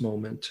in this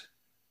moment.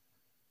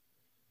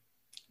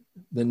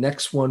 The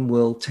next one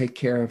will take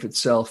care of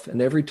itself.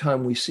 And every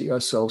time we see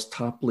ourselves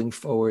toppling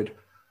forward,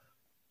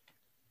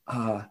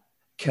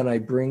 can I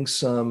bring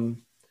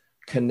some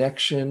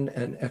connection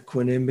and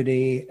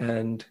equanimity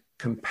and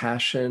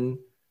compassion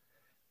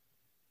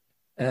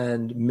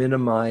and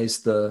minimize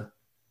the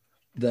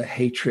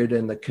hatred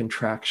and the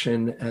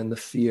contraction and the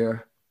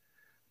fear?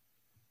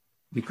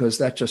 Because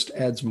that just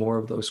adds more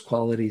of those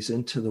qualities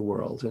into the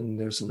world, and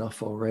there's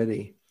enough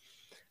already.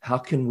 How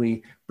can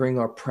we bring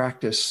our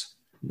practice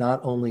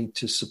not only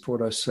to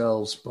support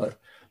ourselves,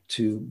 but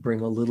to bring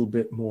a little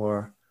bit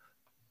more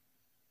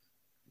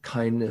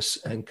kindness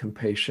and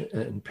compassion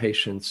and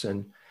patience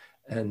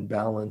and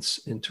balance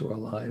into our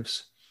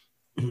lives?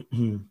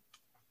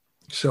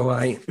 So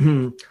I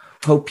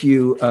hope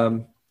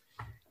you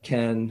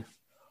can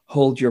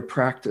hold your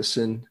practice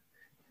in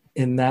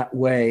that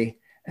way.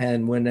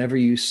 And whenever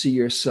you see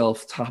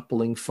yourself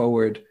toppling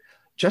forward,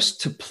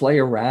 just to play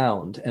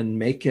around and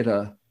make it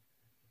a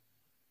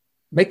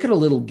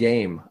little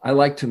game. I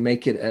like to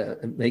make it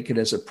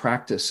as a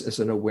practice, as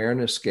an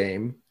awareness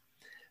game,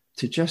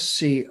 to just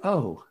see,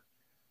 oh,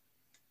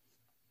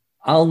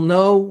 I'll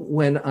know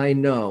when I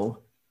know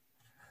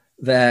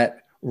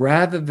that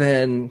rather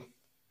than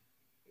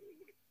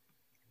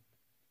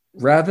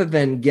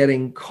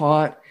getting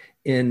caught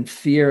in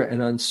fear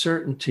and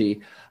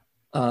uncertainty,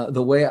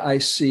 the way I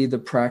see the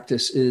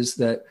practice is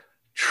that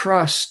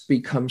trust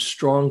becomes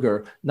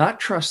stronger. Not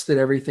trust that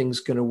everything's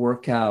going to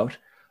work out,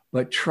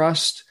 but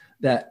trust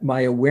that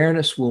my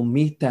awareness will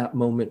meet that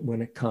moment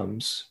when it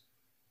comes.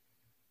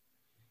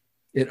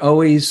 It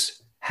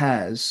always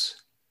has.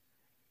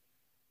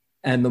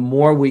 And the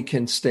more we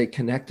can stay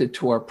connected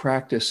to our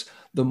practice,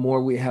 the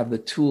more we have the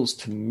tools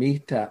to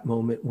meet that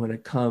moment when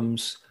it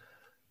comes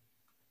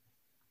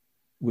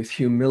with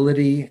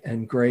humility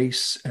and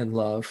grace and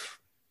love.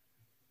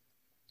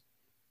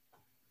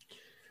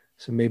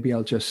 So maybe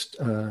I'll just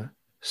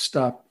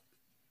stop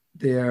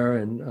there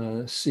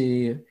and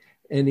see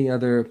any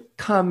other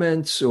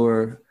comments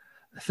or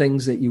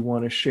things that you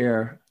want to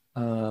share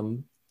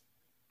in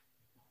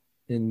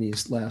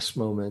these last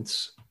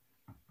moments.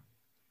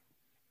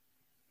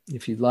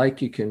 If you'd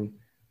like, you can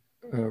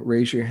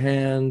raise your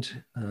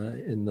hand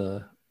in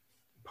the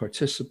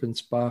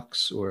participants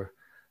box, or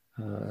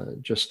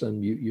just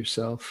unmute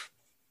yourself.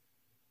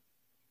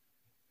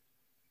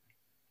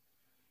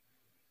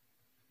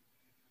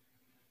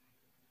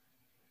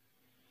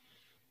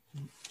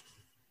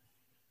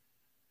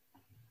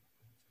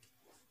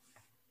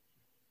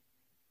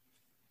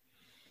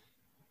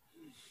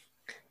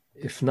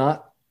 If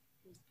not,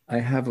 I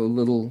have a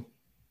little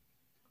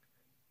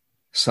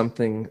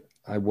something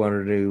I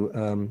wanted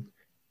to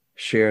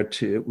share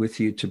with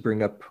you to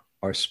bring up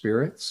our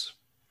spirits.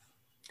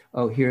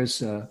 Oh,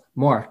 here's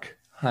Mark.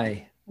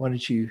 Hi. Why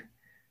don't you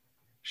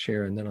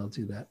share, and then I'll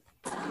do that.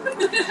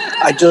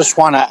 I just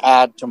want to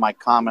add to my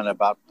comment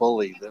about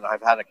bully that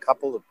I've had a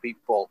couple of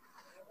people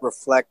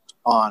reflect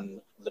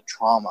on the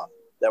trauma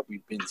that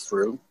we've been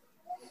through,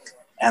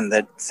 and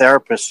that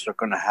therapists are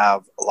going to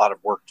have a lot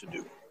of work to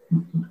do.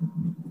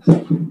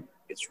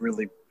 It's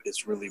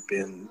really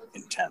been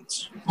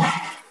intense.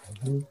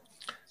 Mm-hmm.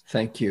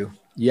 Thank you.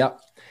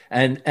 Yep.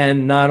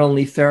 And not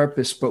only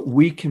therapists, but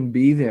we can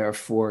be there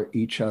for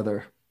each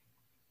other.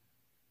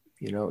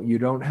 You know, you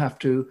don't have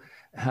to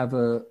have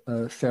a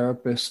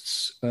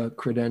therapist's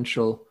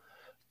credential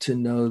to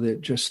know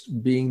that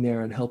just being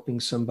there and helping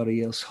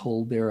somebody else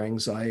hold their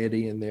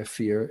anxiety and their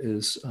fear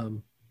is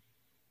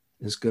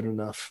good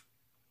enough.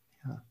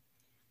 Yeah.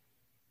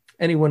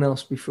 Anyone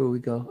else before we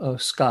go? Oh,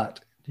 Scott,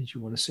 did you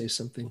want to say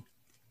something?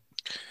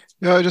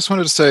 Yeah, I just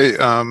wanted to say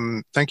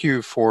thank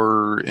you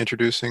for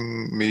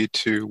introducing me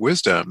to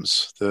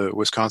Wisdoms, the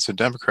Wisconsin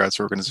Democrats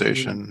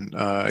organization.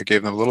 I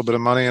gave them a little bit of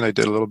money and I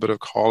did a little bit of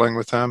calling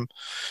with them.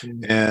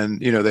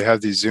 And, they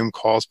have these Zoom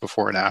calls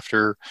before and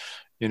after,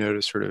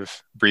 to sort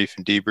of brief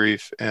and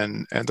debrief.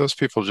 And those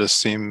people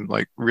just seem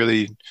like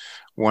really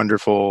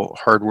wonderful,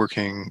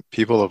 hardworking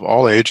people of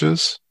all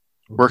ages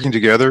working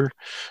together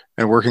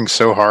and working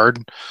so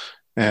hard.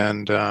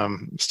 And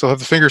still have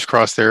the fingers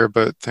crossed there,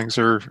 but things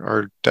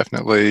are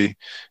definitely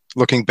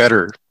looking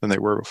better than they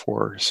were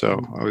before. So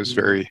I was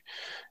very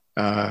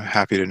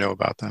happy to know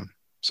about them.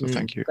 So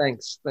thank you.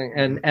 Thanks.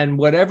 And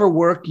whatever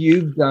work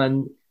you've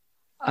done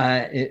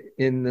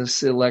in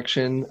this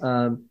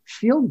election,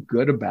 feel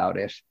good about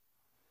it.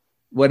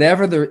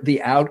 Whatever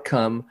the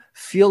outcome,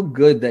 feel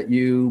good that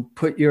you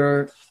put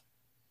your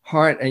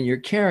heart and your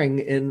caring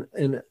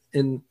in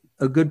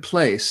a good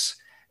place.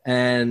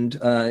 And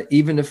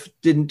even if it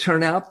didn't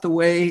turn out the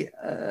way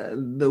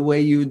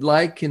you'd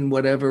like in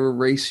whatever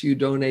race you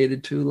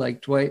donated to,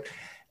 like Dwight,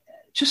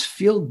 just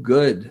feel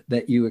good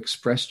that you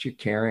expressed your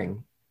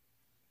caring.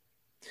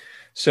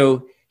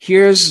 So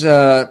here's,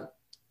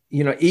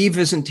 Eve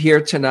isn't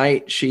here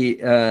tonight. She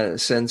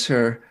sends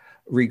her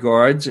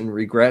regards and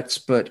regrets,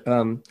 but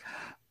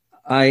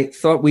I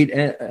thought we'd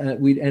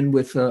end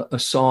with a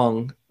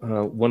song,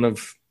 a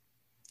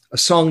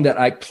song that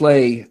I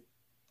play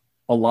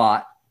a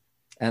lot.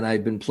 And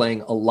I've been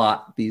playing a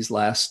lot these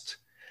last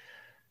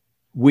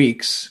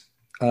weeks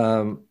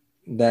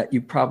that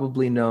you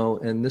probably know.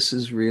 And this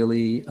is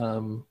really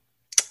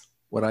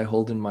what I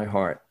hold in my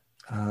heart.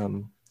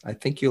 I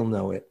think you'll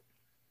know it.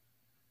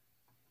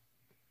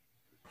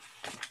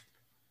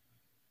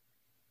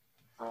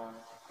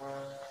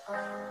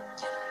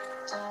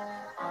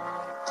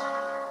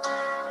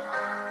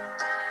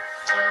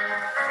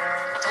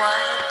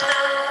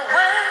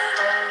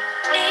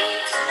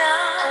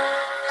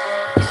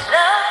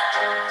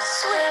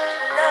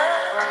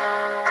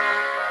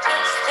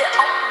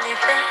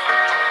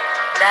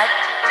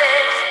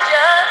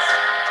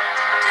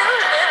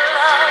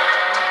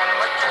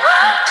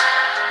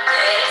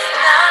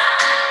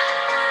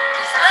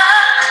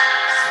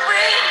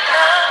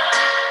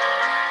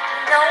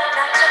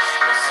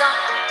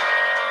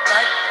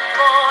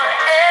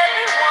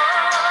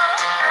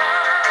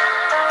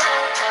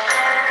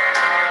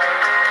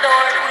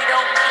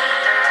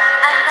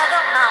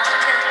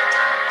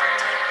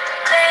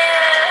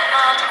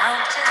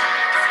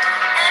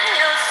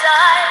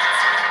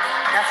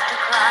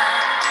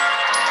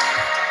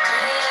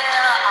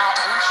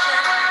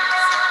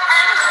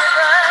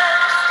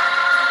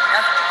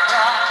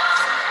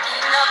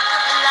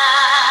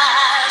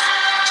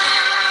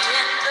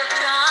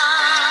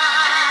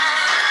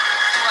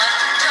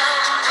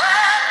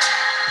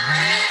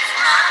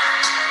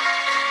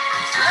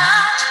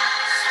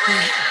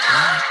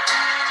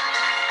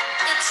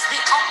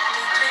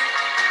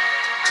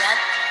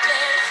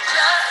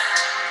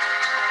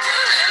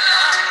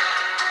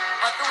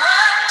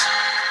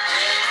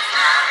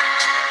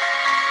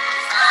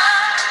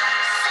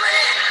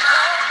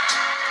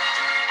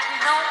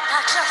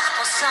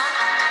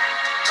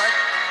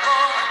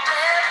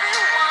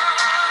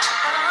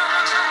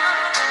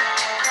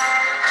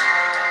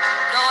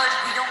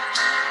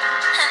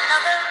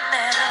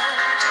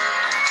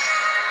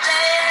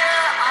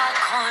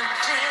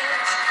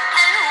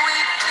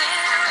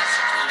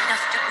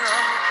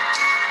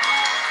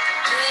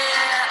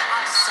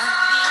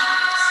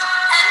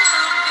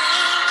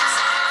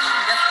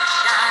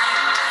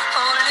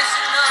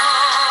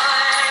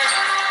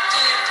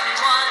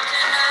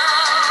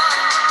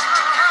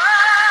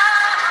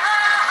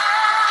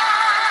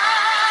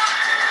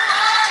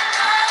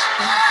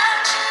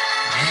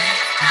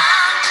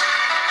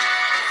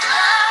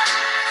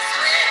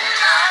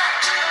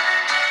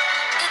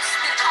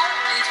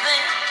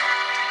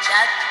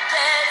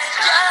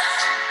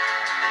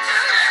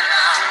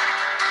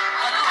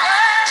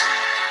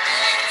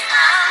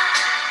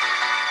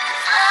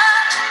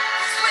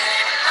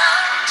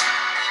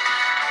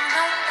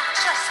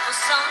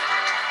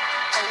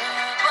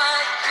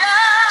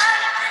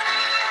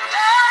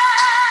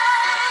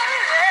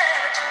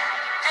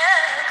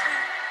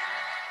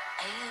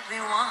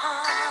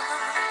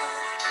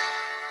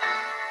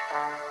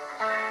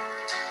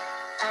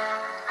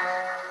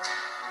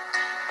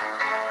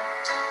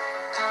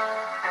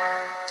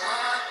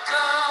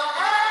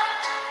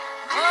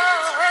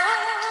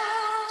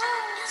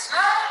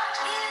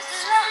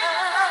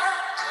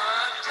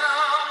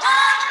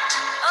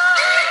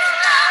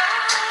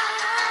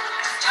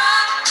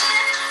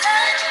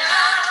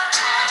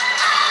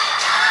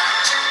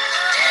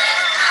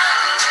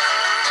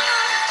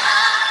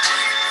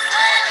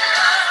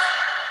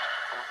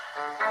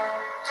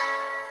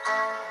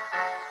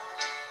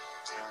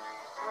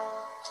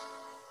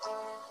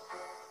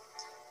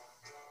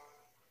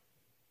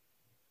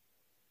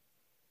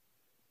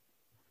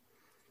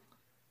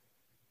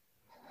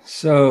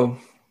 So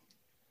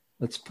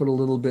let's put a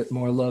little bit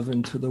more love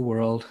into the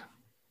world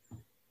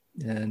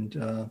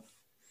and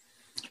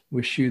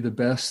wish you the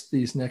best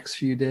these next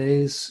few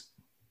days.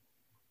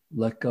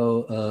 let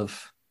go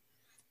of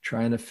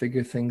trying to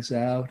figure things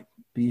out,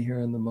 be here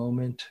in the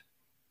moment,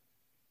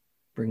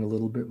 bring a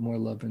little bit more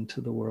love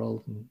into the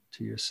world and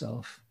to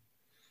yourself.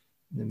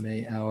 And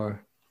may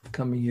our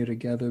coming here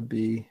together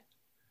be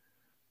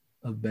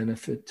of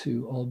benefit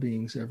to all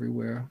beings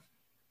everywhere,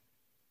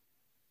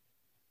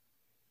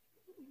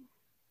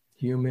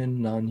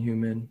 human,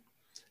 non-human,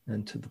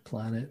 and to the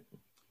planet.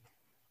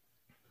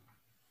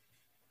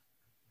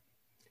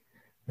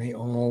 May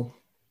all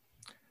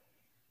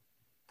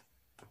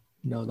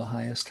know the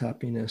highest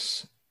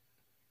happiness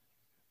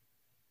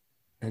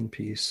and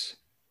peace.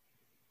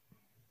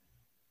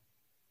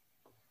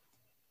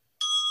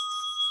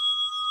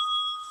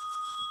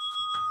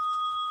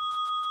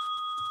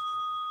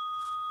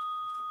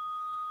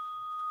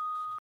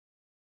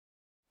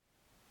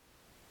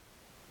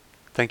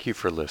 Thank you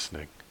for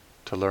listening.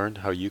 To learn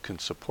how you can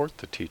support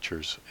the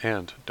teachers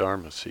and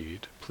Dharma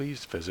Seed,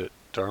 please visit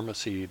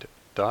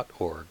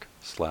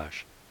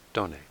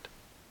dharmaseed.org/donate.